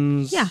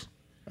seasons. Yeah.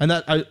 And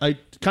that I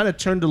kind of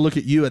turned to look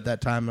at you at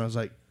that time, and I was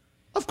like,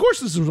 of course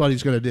this is what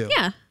he's going to do.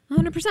 Yeah,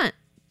 100%.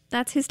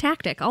 That's his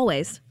tactic,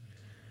 always.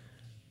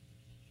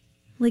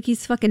 Like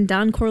he's fucking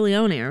Don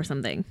Corleone or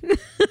something.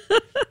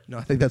 No,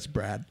 I think that's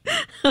Brad.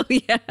 Oh,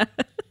 yeah.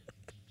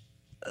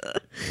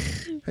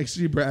 I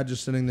see Brad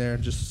just sitting there,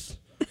 just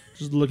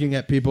looking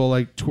at people,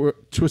 like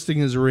twisting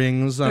his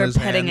rings on Or his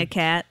petting hand. a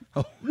cat.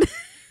 Oh.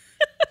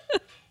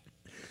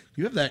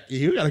 You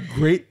got a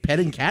great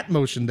petting cat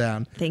motion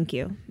down. Thank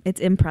you.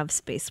 It's improv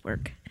space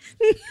work.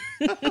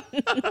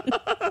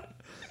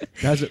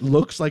 Guys, it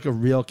looks like a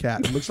real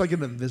cat. It looks like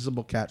an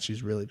invisible cat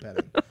she's really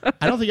petting.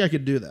 I don't think I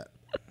could do that.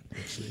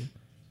 Let's see.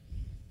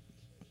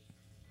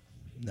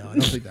 No, I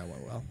don't think that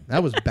went well.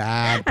 That was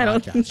bad podcasting. I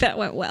don't think that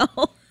went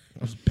well.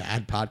 That was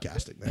bad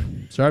podcasting,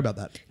 man. Sorry about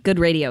that. Good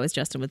radio, as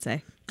Justin would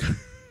say.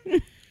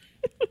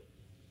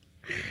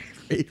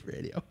 Great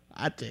radio.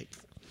 Hot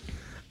takes.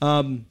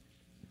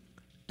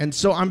 And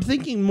so I'm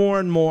thinking more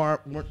and more,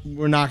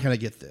 we're not going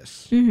to get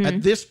this.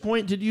 At this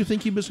point, did you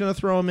think he was going to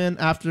throw him in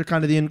after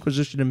kind of the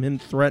Inquisition and him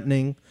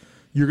threatening,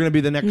 you're going to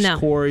be the next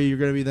Corey, you're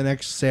going to be the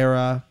next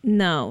Sarah?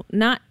 No,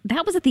 not.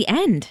 That was at the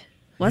end,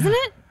 wasn't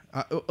it?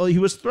 Well, he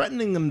was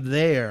threatening them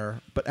there,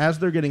 but as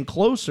they're getting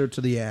closer to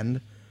the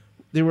end,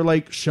 they were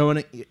like showing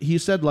it. He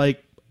said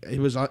like, it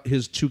was on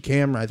his 2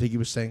 camera. I think he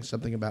was saying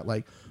something about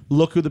like,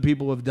 look who the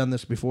people who have done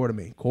this before to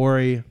me.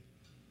 Corey.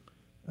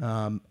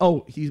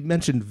 He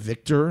mentioned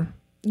Victor.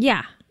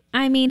 Yeah.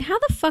 I mean, how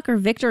the fuck are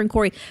Victor and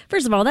Corey?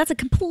 First of all, that's a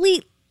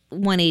complete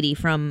 180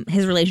 from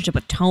his relationship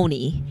with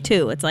Tony,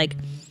 too. It's like,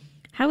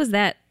 how is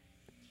that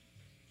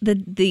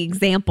the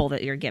example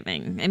that you're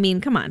giving? I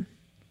mean, come on.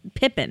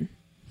 Pippin.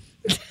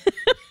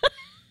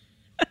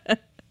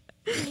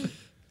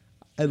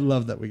 I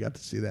love that we got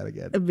to see that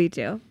again. Me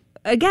too.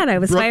 Again, I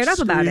was Brooke fired up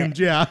about it.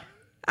 Yeah.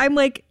 I'm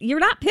like, you're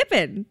not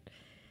Pippin.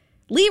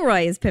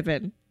 Leroy is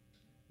Pippin.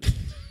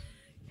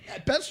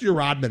 At best, you're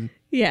Rodman.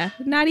 Yeah,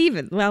 not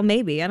even. Well,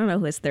 maybe. I don't know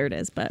who his third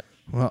is, but.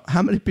 Well,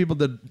 how many people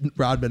did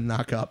Rodman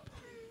knock up?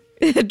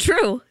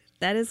 True.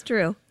 That is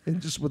true.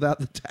 And just without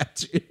the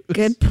tattoos.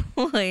 Good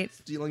point.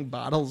 Stealing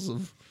bottles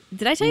of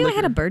Did I tell you I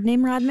had a bird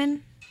named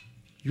Rodman?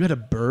 You had a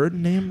bird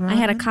named Rodman? I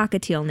had a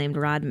cockatiel named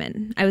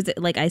Rodman. I was,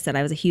 like I said,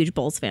 I was a huge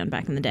Bulls fan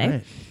back in the day.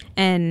 Right.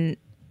 And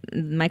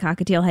my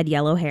cockatiel had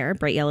yellow hair,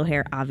 bright yellow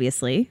hair,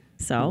 obviously.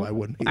 So Why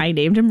wouldn't he? I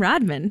named him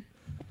Rodman.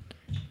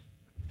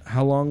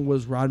 How long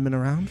was Rodman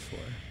around for?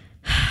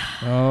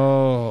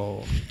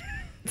 Oh.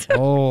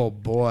 Oh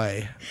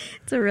boy.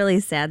 It's a really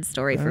sad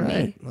story for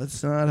me.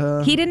 Let's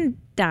not. He didn't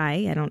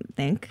die, I don't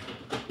think.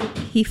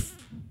 He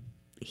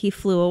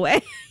flew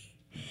away.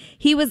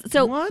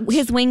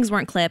 His wings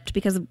weren't clipped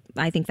because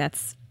I think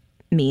that's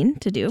mean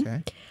to do.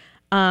 Okay.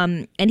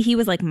 And he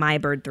was like my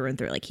bird through and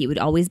through. Like he would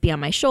always be on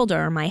my shoulder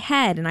or my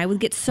head, and I would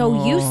get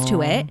so used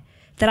to it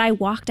that I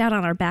walked out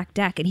on our back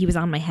deck and he was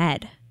on my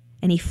head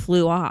and he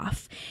flew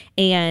off.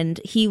 And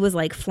he was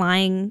like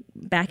flying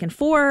back and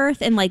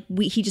forth and like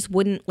he just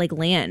wouldn't like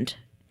land.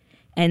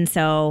 And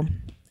so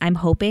I'm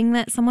hoping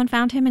that someone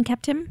found him and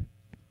kept him,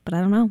 but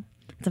I don't know.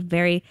 It's a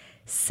very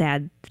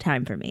sad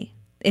time for me.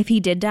 If he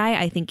did die,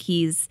 I think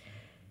he's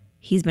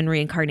been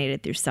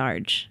reincarnated through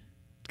Sarge.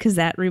 Because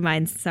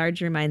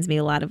Sarge reminds me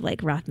a lot of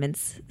like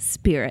Rothman's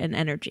spirit and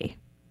energy.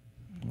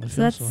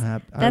 So that's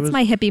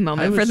my hippie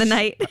moment for the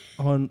night.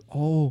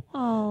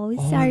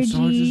 Sarge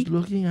is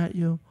looking at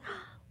you.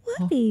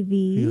 What,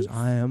 baby? He goes,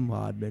 I am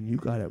Rodman. You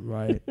got it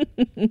right.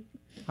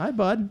 Hi,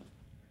 bud.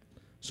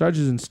 Sarge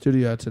is in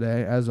studio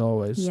today, as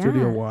always. Yeah.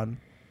 Studio One.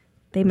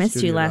 They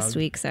missed you last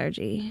week,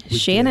 Sargie.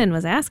 Shannon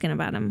was asking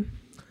about him.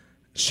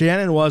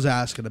 Shannon was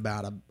asking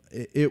about him.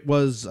 It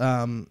was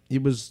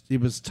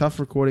tough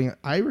recording.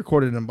 I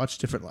recorded in a much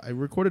different. I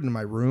recorded in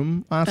my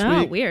room last week.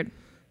 Oh, weird.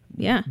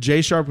 Yeah.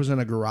 J Sharp was in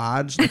a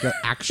garage, like an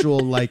actual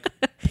like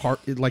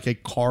a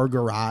car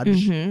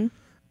garage,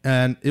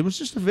 and it was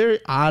just a very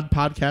odd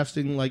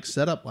podcasting like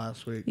setup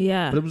last week.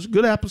 Yeah, but it was a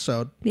good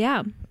episode.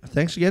 Yeah.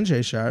 Thanks again,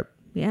 J Sharp.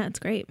 Yeah, it's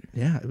great.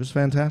 Yeah, it was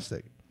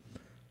fantastic.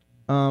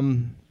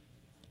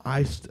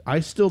 I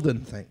still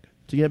didn't think,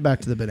 to get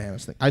back to the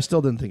bananas thing, I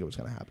still didn't think it was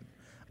going to happen.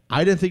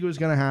 I didn't think it was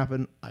going to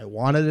happen. I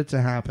wanted it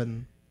to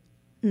happen.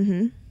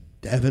 Mm-hmm.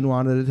 Devin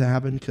wanted it to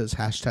happen because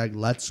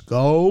 #let's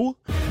go.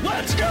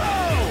 Let's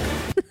go!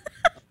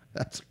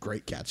 That's a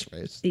great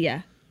catchphrase.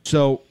 Yeah.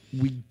 So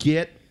we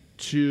get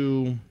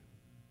to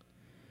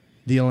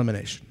the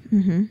elimination.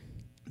 Mm-hmm.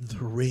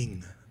 The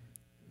ring.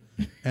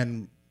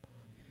 And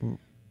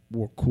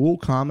we're cool,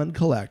 calm, and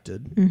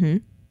collected. Mm-hmm.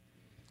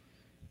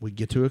 We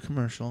get to a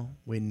commercial.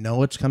 We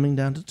know it's coming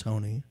down to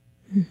Tony.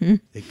 Mm-hmm.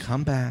 They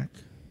come back.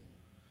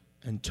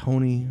 And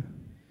Tony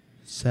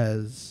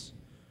says,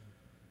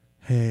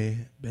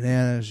 hey,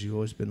 Bananas, you've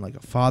always been like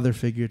a father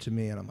figure to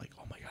me. And I'm like,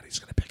 oh, my God, he's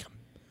going to pick him.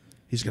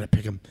 He's going to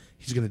pick him.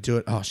 He's going to do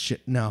it. Oh,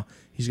 shit, no.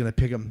 He's going to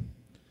pick him.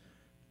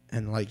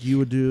 And like you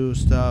would do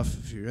stuff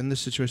if you're in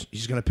this situation,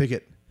 he's going to pick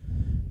it.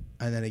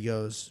 And then he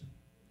goes,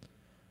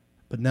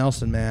 but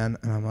Nelson, man.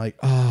 And I'm like,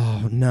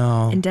 oh,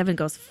 no. And Devin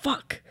goes,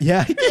 fuck.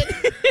 Yeah, he did.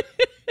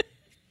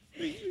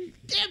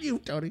 Damn you,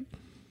 Tony.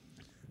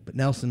 But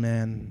Nelson,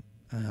 man,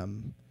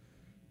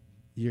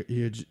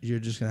 You're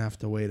just gonna have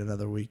to wait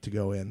another week to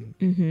go in.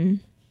 Mm-hmm.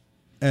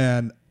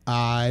 And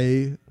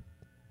I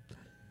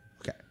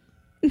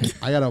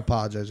gotta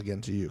apologize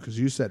again to you because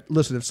you said,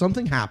 listen, if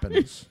something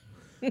happens,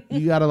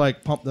 you gotta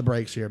like pump the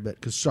brakes here a bit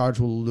because Sarge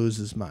will lose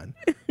his mind.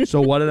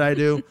 So what did I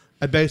do?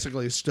 I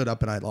basically stood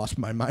up and I lost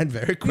my mind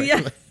very quickly.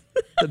 Yeah.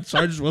 And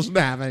Sarge wasn't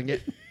having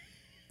it.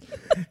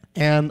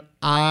 And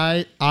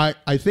I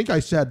think I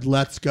said,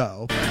 let's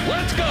go.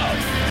 Let's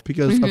go.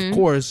 Because of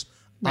course.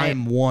 Right.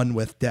 I'm one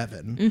with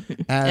Devin.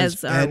 Mm-hmm.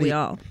 As are we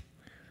all.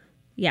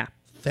 Yeah.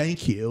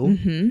 Thank you.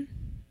 Mm-hmm.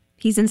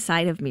 He's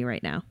inside of me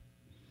right now.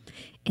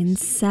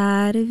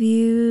 Inside of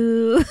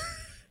you.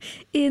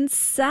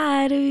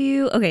 Inside of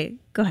you. Okay,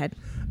 go ahead.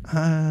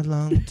 I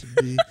long to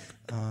be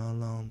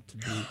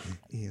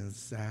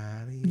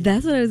inside of you.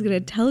 That's what I was going to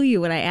tell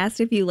you when I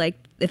asked if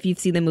you've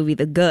seen the movie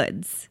The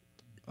Goods.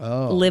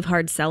 Oh. Live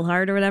Hard, Sell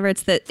Hard or whatever.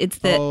 It's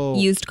the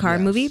used car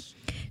movie.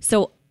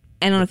 So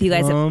I don't know if you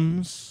guys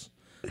have...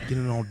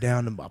 Getting all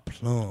down to my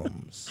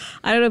plums.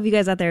 I don't know if you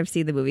guys out there have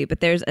seen the movie,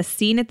 but there's a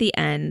scene at the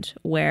end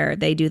where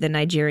they do the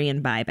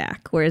Nigerian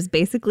buyback, whereas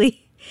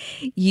basically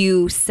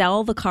you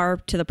sell the car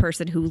to the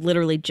person who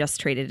literally just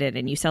traded in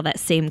and you sell that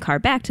same car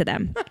back to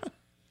them.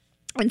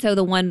 And so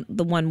the one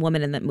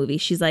woman in that movie,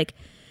 she's like,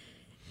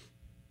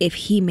 if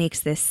he makes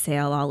this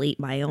sale, I'll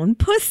eat my own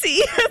pussy.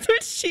 That's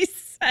what she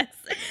says.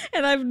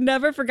 And I've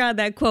never forgotten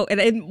that quote.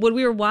 And when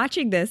we were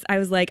watching this, I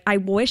was like, I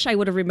wish I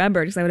would have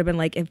remembered because I would have been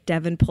like, if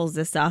Devin pulls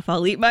this off,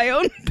 I'll eat my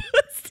own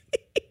pussy.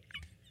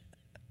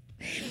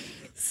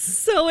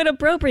 So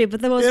inappropriate,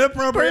 but the most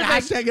inappropriate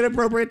hashtag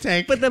inappropriate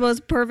take. But the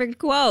most perfect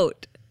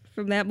quote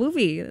from that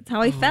movie. That's how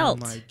I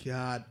felt. Oh my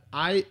God.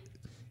 I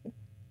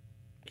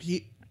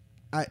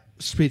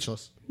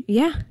speechless.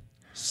 Yeah.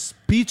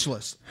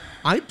 Speechless.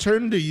 I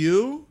turned to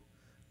you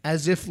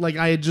as if like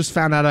I had just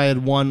found out I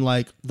had won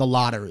like the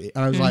lottery.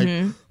 And I was like,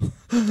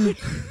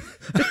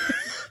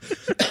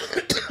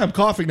 I'm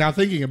coughing now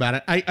thinking about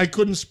it. I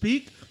couldn't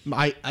speak.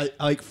 I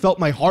like felt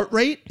my heart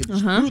rate. It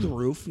was through the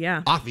roof.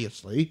 Yeah.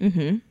 Obviously.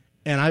 Mm-hmm.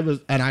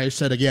 And I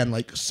said again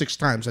like 6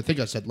 times. I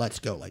think I said let's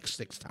go like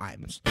 6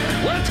 times.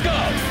 Let's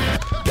go.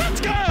 Let's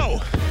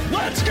go.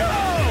 Let's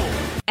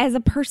go. As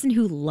a person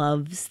who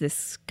loves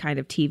this kind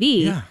of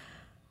TV,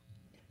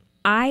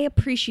 I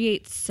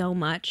appreciate so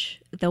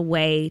much the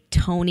way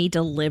Tony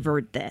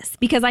delivered this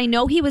because I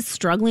know he was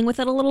struggling with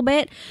it a little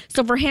bit.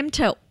 So for him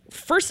to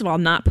first of all,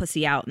 not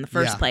pussy out in the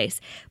first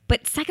place,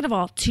 but second of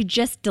all, to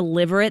just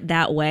deliver it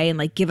that way and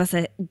like give us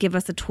a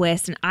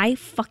twist, and I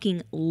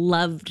fucking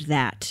loved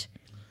that.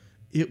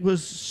 It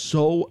was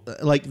so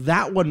like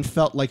that one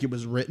felt like it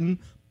was written,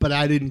 but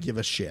I didn't give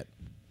a shit.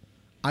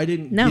 I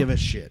didn't give a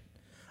shit.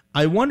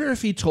 I wonder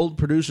if he told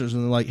producers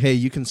and they're like, "Hey,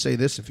 you can say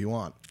this if you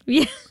want."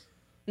 Yeah,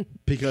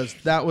 because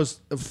that was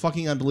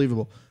fucking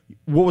unbelievable.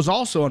 What was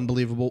also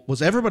unbelievable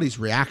was everybody's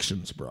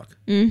reactions, Brooke.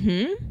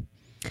 Mm-hmm.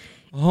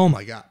 Oh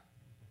my God.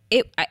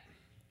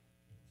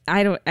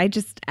 I don't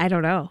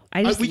know.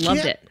 I just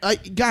loved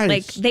it. Guys,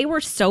 like they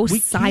were so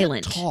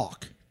silent. Can't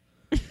talk.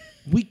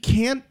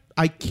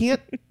 I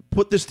can't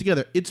put this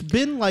together. It's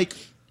been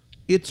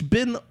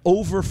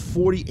over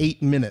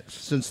 48 minutes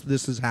since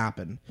this has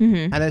happened.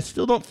 Mm-hmm. And I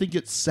still don't think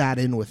it's sat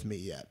in with me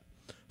yet.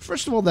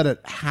 First of all, that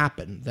it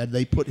happened, that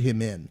they put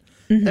him in.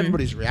 Mm-hmm.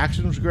 Everybody's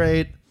reaction was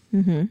great.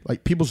 Mm-hmm.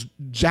 Like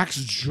Jack's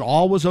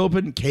jaw was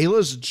open.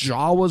 Kayla's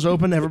jaw was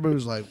open. Everybody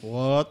was like,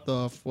 what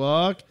the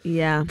fuck?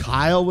 Yeah.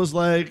 Kyle was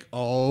like,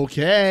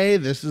 okay,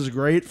 this is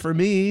great for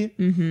me.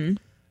 Mm-hmm.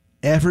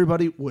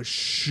 Everybody was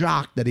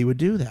shocked that he would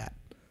do that.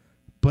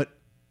 But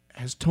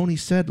as Tony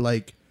said,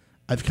 like,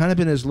 I've kind of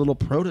been his little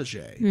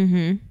protege.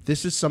 Mm-hmm.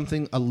 This is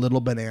something a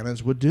little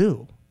Bananas would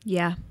do.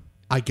 Yeah.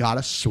 I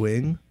gotta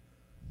swing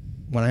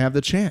when I have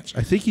the chance.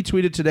 I think he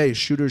tweeted today,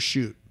 shoot or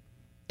shoot.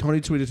 Tony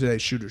tweeted today,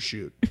 shoot or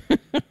shoot.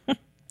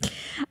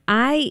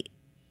 Can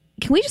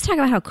we just talk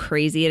about how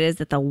crazy it is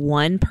that the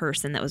one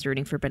person that was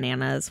rooting for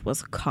Bananas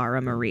was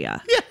Cara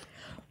Maria? Yeah.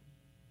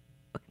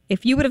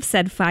 If you would have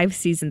said 5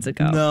 seasons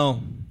ago.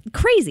 No.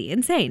 Crazy,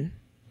 insane.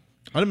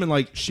 I'd have been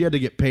like, she had to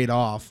get paid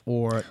off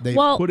or they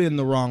put in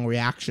the wrong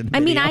reaction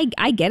video. I mean,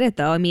 I get it,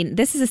 though. I mean,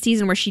 this is a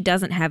season where she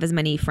doesn't have as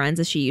many friends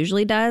as she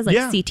usually does. Like,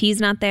 CT's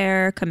not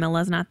there.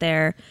 Camilla's not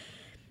there.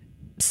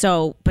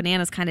 So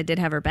Bananas kind of did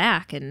have her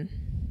back. And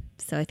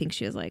so I think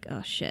she was like,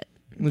 oh, shit.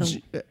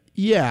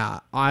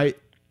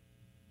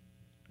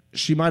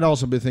 She might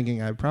also be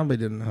thinking, I probably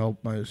didn't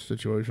help my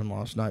situation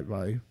last night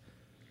by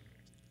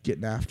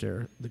getting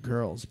after the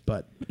girls.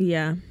 But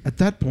at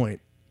that point,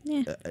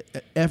 it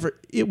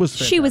was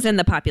fantastic. She was in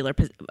the popular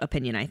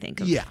opinion, I think,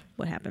 of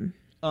what happened.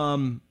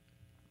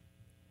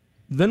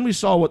 Then we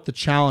saw what the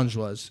challenge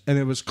was, and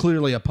it was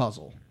clearly a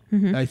puzzle.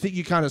 Mm-hmm. I think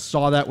you kind of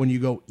saw that when you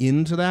go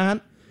into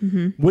that,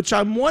 which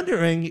I'm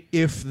wondering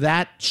if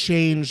that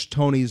changed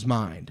Tony's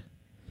mind.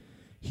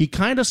 He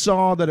kind of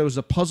saw that it was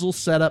a puzzle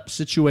setup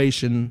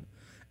situation,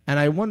 and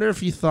I wonder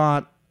if he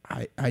thought,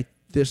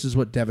 this is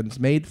what Devin's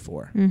made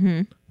for.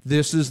 Mm-hmm.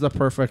 This is the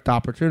perfect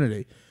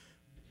opportunity.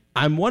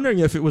 I'm wondering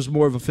if it was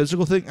more of a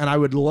physical thing, and I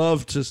would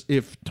love to,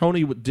 if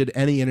Tony did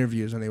any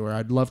interviews anywhere,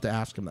 I'd love to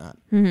ask him that.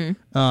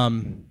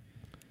 Mm-hmm.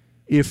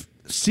 If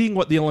seeing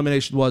what the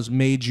elimination was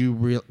made you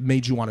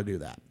want to do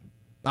that.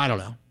 I don't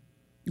know.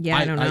 Yeah,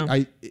 I don't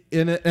know.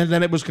 And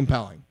then it was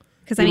compelling.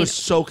 Because it was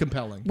so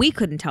compelling. We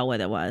couldn't tell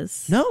what it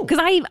was. No. Because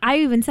I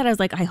even said, I was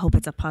like, I hope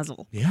it's a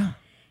puzzle. Yeah.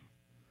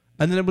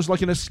 And then it was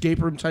like an escape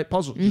room type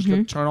puzzle. Just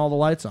gonna turn all the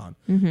lights on.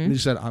 Mm-hmm. And he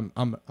said, I'm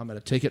going to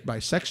take it by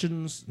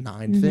sections,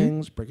 9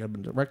 things, break it up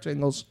into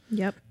rectangles.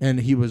 Yep. And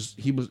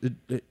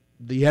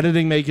the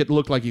editing make it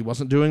look like he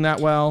wasn't doing that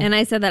well. And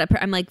I said that,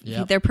 I'm like,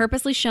 they're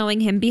purposely showing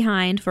him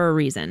behind for a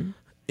reason.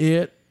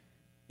 I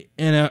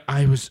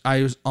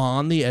was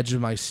on the edge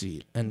of my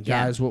seat. And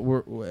guys,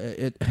 oh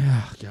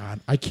God,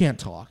 I can't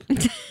talk.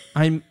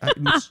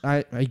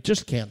 I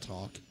just can't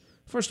talk.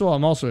 First of all,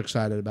 I'm also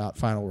excited about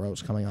Final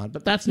Rose coming on,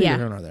 but that's neither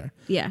here nor there.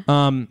 Yeah.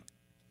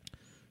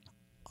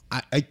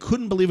 I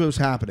couldn't believe it was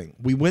happening.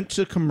 We went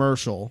to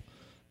commercial,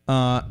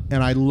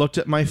 and I looked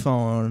at my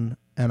phone,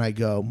 and I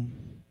go,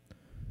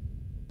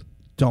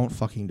 don't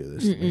fucking do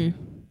this to me.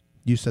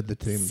 You said the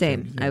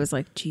same thing. I was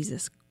like,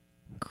 Jesus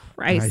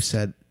Christ. And I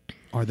said,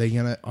 are they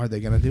gonna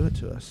do it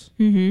to us?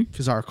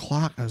 Because our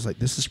clock, I was like,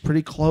 this is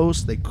pretty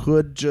close. They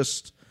could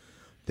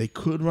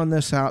run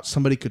this out.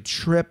 Somebody could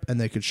trip,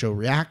 and they could show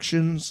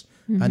reactions.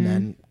 And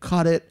then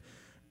cut it.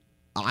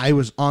 I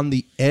was on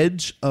the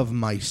edge of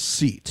my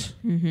seat.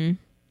 Mm-hmm.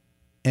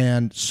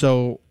 And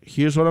so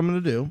here's what I'm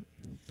going to do.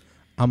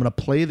 I'm going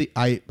to play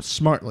I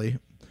smartly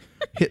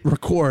hit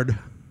record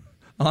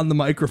on the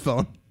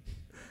microphone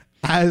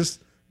as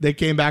they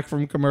came back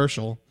from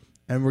commercial.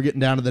 And we're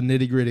getting down to the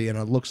nitty gritty. And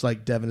it looks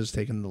like Devin is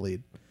taking the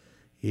lead.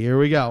 Here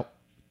we go.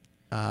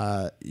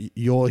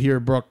 You'll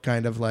hear Brooke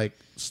kind of like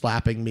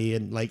slapping me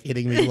and like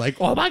hitting me like,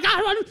 oh my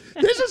God,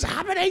 this is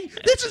happening.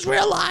 This is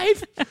real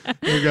life.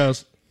 Here it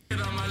goes.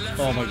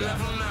 Oh my God.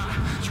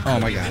 Oh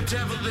my God.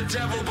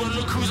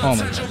 Oh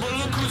my God.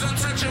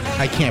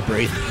 I can't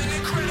breathe.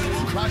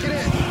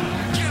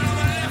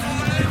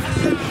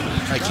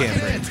 I can't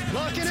breathe.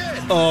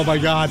 Oh my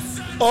God.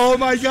 Oh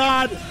my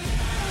God.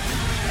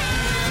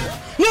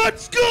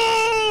 Let's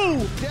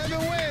go. Devin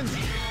wins.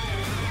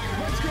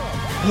 Let's go.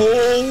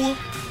 Oh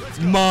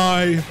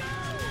my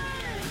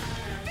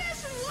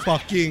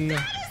fucking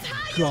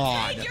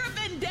God. Your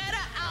vendetta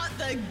out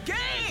the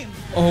game.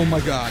 Oh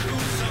my God.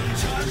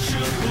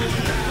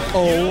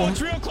 Oh.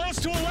 It's real close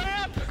to a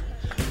layup.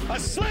 A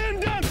slam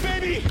dunk,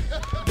 baby.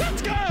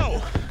 Let's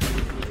go.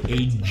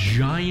 a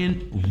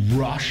giant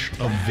rush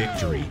of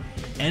victory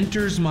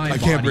enters my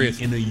can't body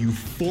breathe. in a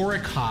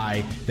euphoric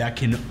high that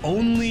can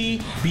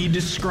only be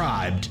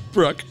described,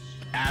 Brooke.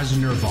 as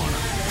nirvana.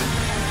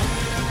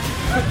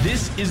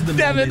 This is the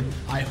Devin. moment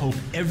I hope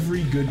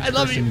every good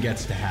love person you.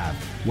 gets to have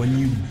when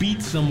you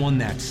beat someone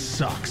that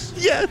sucks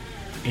Yes.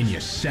 and you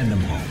send them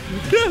home.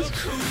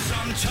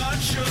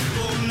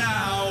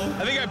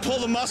 I think I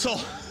pulled a muscle.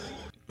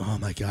 Oh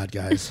my God,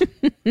 guys.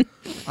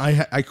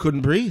 I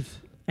couldn't breathe.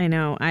 I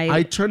know.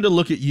 I turned to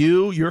look at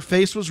you. Your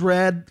face was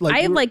red. Like I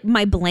have you were- like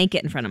my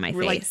blanket in front of my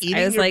We're, like, face. eating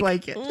I was your like,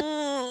 blanket.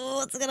 "Oh,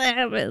 what's gonna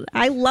happen?"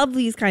 I love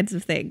these kinds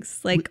of things,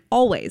 like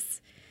always.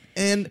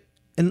 and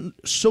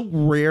so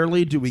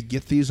rarely do we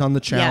get these on the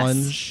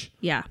challenge.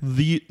 Yeah.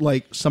 The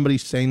like somebody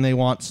saying they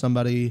want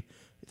somebody,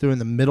 they're in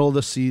the middle of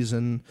the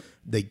season,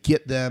 they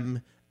get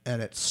them,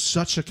 and it's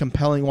such a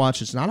compelling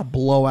watch. It's not a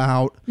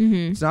blowout.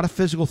 Mm-hmm. It's not a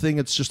physical thing.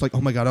 It's just like,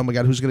 oh my god,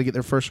 who's gonna get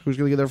there first? Who's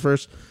gonna get there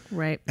first?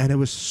 Right. And it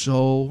was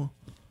so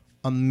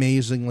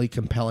amazingly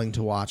compelling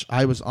to watch.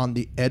 I was on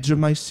the edge of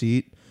my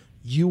seat.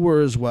 You were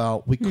as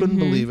well. We couldn't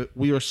believe it.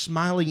 We were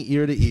smiling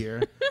ear to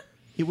ear.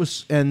 It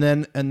was, and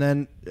then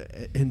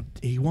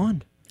he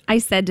won. I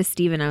said to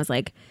Steven, I was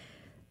like,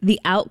 the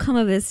outcome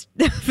of this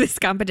this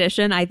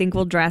competition, I think,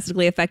 will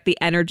drastically affect the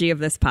energy of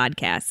this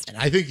podcast. And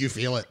I think you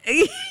feel it.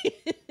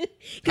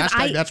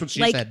 Hashtag, that's what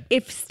she said.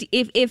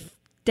 If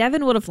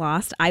Devin would have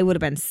lost, I would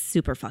have been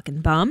super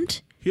fucking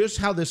bummed. Here's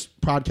how this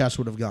podcast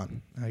would have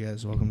gone. Hi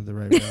guys, welcome to the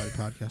Right Reality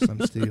Podcast.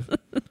 I'm Steve.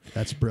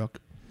 That's Brooke.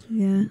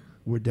 Yeah.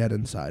 We're dead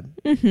inside.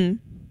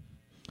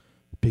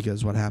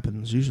 Because what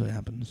happens usually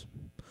happens.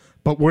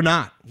 But we're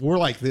not. We're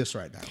like this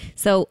right now.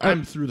 So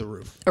I'm through the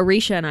roof.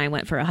 Arisha and I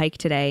went for a hike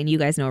today, and you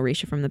guys know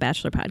Arisha from the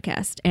Bachelor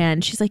podcast.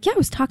 And she's like, "Yeah, I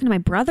was talking to my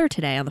brother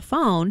today on the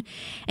phone,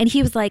 and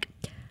he was like,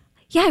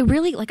 yeah, I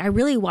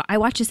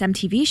watch this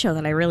MTV show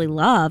that I really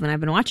love, and I've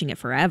been watching it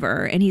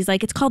forever." And he's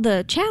like, "It's called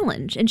The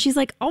Challenge." And she's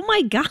like, "Oh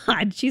my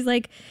God." She's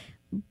like,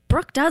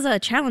 "Brooke does a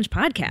challenge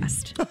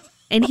podcast."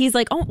 And he's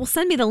like, "Oh, well,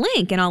 send me the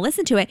link and I'll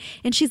listen to it."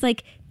 And she's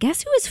like,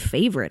 "Guess who his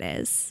favorite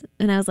is?"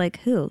 And I was like,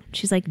 "Who?"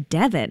 She's like,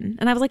 "Devin."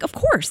 And I was like, "Of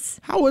course."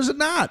 How is it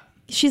not?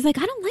 She's like,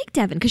 "I don't like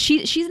Devin," because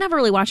she's never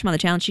really watched him on the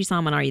challenge. She saw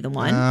him on Are You the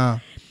One?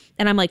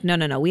 And I'm like,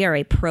 no. We are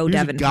a pro He's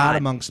Devin a god pod.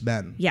 amongst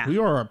men. Yeah. We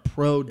are a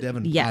pro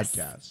Devin Yes.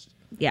 podcast.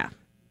 Yeah.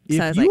 So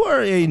I If was you like,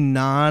 are a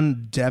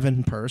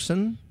non-Devin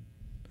person,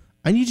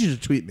 I need you to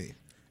tweet me.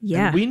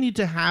 Yeah. And we need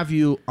to have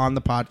you on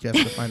the podcast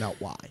to find out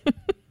why.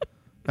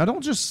 Now,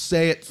 don't just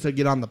say it to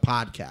get on the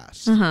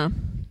podcast. uh-huh.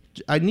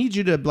 I need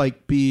you to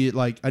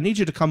I need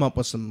you to come up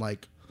with some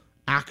like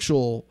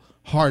actual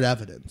hard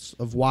evidence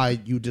of why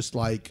you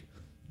dislike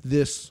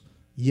this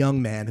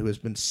young man who has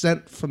been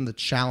sent from the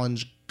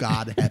challenge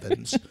god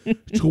heavens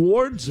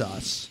towards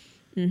us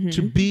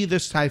to be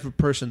this type of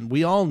person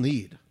we all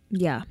need.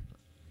 Yeah.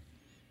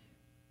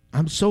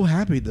 I'm so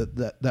happy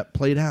that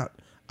played out.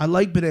 I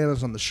like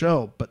Bananas on the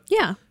show, but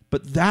Yeah.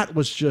 but that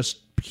was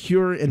just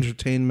pure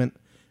entertainment.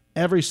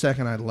 Every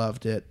second I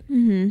loved it.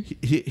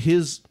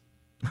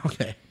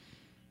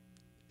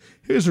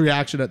 His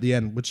reaction at the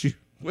end, which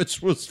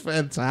was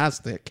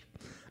fantastic,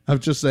 of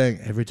just saying,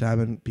 every time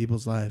in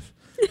people's life,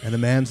 in a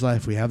man's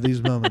life, we have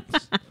these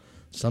moments.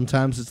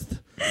 Sometimes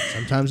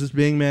it's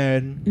being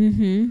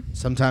married.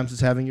 Sometimes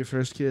it's having your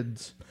first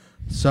kids.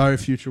 Sorry,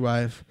 future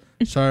wife.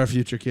 Sorry,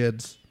 future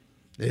kids.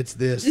 It's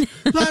this.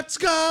 Let's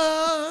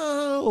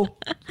go.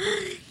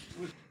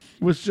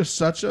 Was just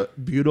such a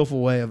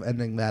beautiful way of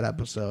ending that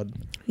episode.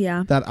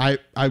 Yeah. That I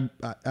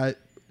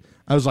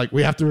was like,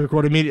 we have to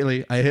record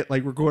immediately. I hit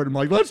like record. I'm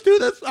like, let's do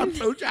this. I'm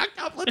so jacked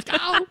up. Let's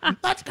go.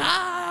 Let's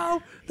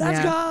go.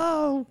 Let's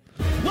go.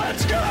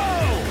 Let's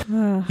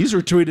go. He's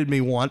retweeted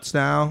me once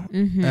now,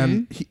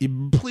 and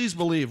please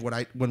believe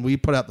when we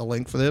put out the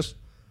link for this,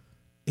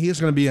 he is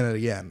going to be in it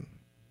again.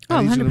 Oh,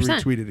 and he's going to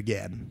 100%. retweet it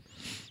again.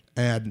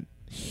 And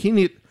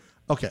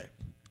okay.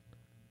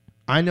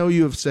 I know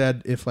you have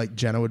said if like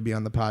Jenna would be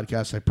on the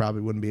podcast, I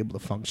probably wouldn't be able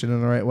to function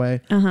in the right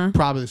way.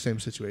 Probably the same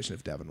situation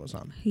if Devin was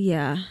on.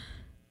 Yeah.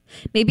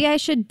 Maybe I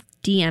should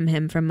DM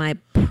him from my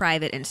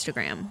private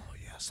Instagram. Oh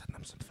yeah, send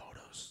him some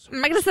photos. I'm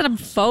not going to send him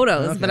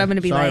photos, but I'm going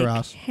to be Sorry, like,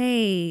 Ross.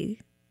 "Hey."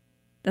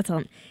 That's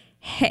all.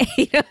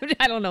 Hey.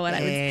 I don't know what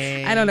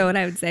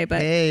I would say,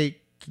 but Hey,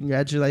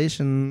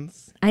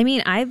 congratulations. I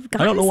mean, I've I don't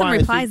gotten know some why I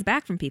replies think-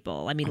 back from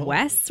people. I mean,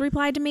 Wes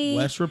replied to me.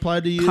 Wes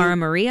replied to you. Cara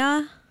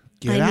Maria.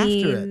 Get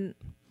after it.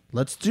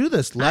 Let's do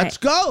this. Let's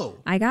go.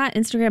 I got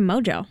Instagram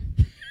Mojo.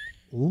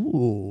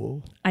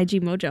 Ooh.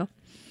 IG Mojo.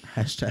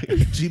 Hashtag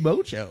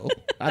Gmojo.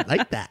 I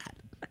like that.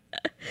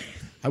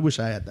 I wish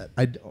I had that.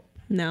 I don't.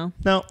 No.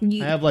 No,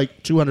 I have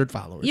like 200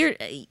 followers.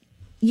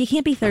 You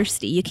can't be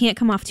thirsty. You can't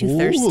come off too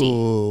thirsty.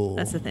 Ooh.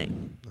 That's the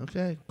thing.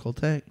 Okay, cool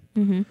take.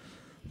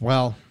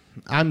 Well,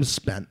 I'm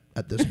spent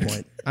at this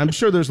point. I'm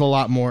sure there's a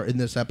lot more in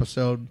this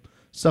episode.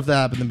 Stuff that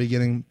happened in the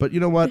beginning. But you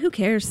know what? Who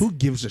cares? Who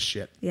gives a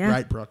shit? Yeah.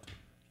 Right, Brooke?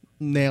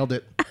 Nailed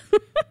it.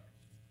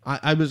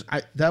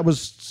 That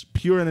was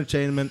pure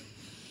entertainment.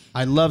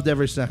 I loved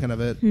every second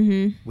of it.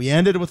 We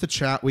ended with a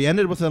chat. We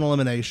ended with an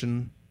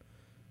elimination.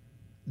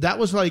 that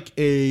was like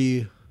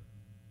a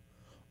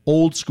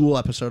old school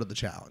episode of the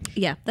challenge.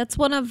 Yeah, that's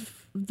one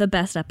of the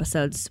best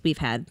episodes we've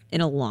had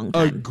in a long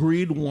time.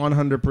 Agreed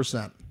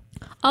 100%.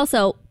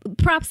 Also,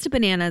 props to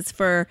Bananas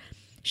for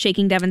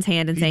shaking Devin's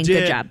hand and saying,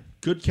 good job.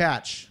 Good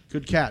catch.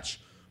 Good catch.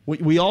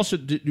 We also,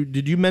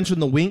 did you mention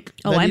the wink?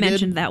 Oh, I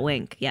mentioned that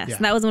wink. Yes. Yeah.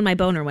 That was when my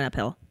boner went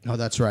uphill. Oh,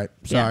 that's right.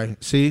 Sorry. Yeah.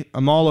 See,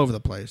 I'm all over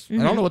the place. I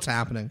don't know what's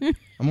happening.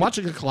 I'm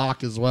watching a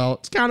clock as well.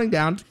 It's counting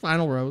down to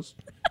final rose.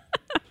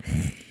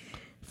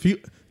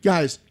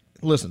 Guys,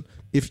 listen.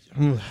 If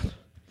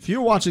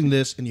you're watching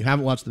this and you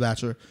haven't watched The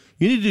Bachelor,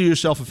 you need to do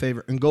yourself a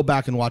favor and go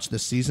back and watch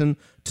this season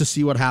to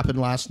see what happened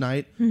last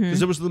night.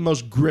 Because it was the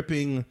most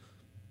gripping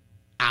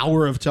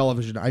hour of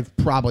television I've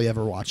probably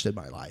ever watched in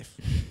my life.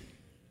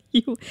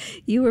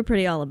 You were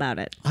pretty all about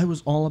it. I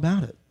was all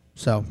about it.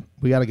 So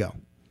we got to go.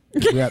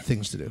 We got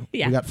things to do.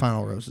 Yeah. We got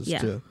final roses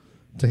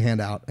to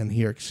hand out and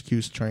hear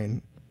excuse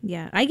train.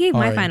 Yeah. I gave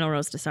my final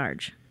rose to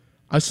Sarge.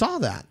 I saw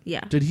that.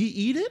 Yeah. Did he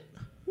eat it?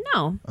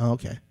 No. Oh,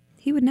 okay.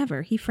 He would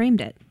never. He framed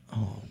it.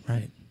 Oh,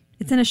 right.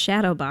 It's in a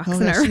shadow box. Oh,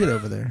 I see it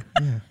over there.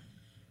 Yeah.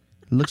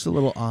 It looks a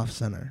little off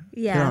center.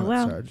 Yeah, Get on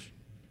well. it, Sarge.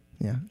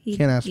 Yeah.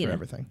 Can't ask for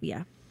everything.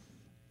 Yeah.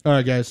 All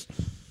right, guys.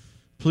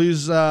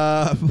 Please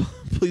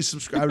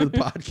subscribe to the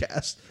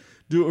podcast.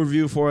 Do a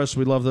review for us.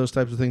 We love those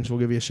types of things. We'll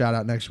give you a shout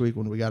out next week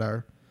when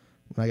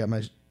I got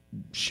my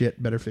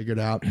shit better figured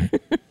out.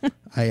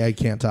 I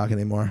can't talk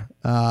anymore.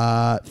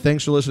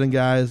 Thanks for listening,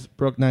 guys.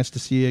 Brooke, nice to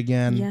see you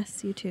again.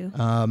 Yes, you too.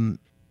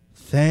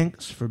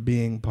 Thanks for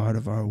being part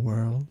of our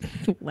world.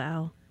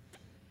 Wow.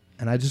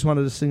 And I just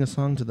wanted to sing a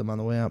song to them on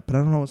the way out, but I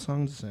don't know what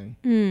song to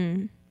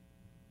sing.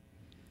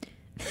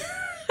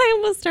 I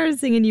almost started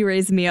singing You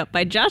Raise Me Up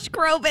by Josh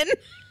Groban.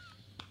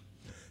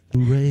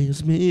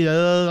 Raise me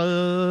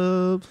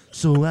up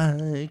so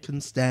I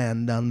can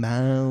stand on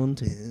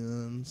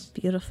mountains.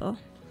 Beautiful.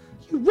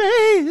 You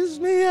raise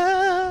me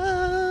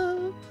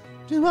up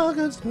to walk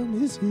on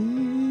stormy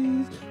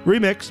seas.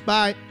 Remix.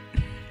 Bye.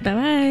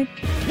 Bye-bye.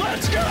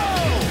 Let's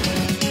go!